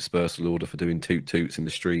antisocial dispersal order for doing toot toots in the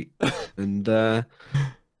street. And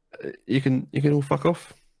you can all fuck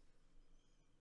off.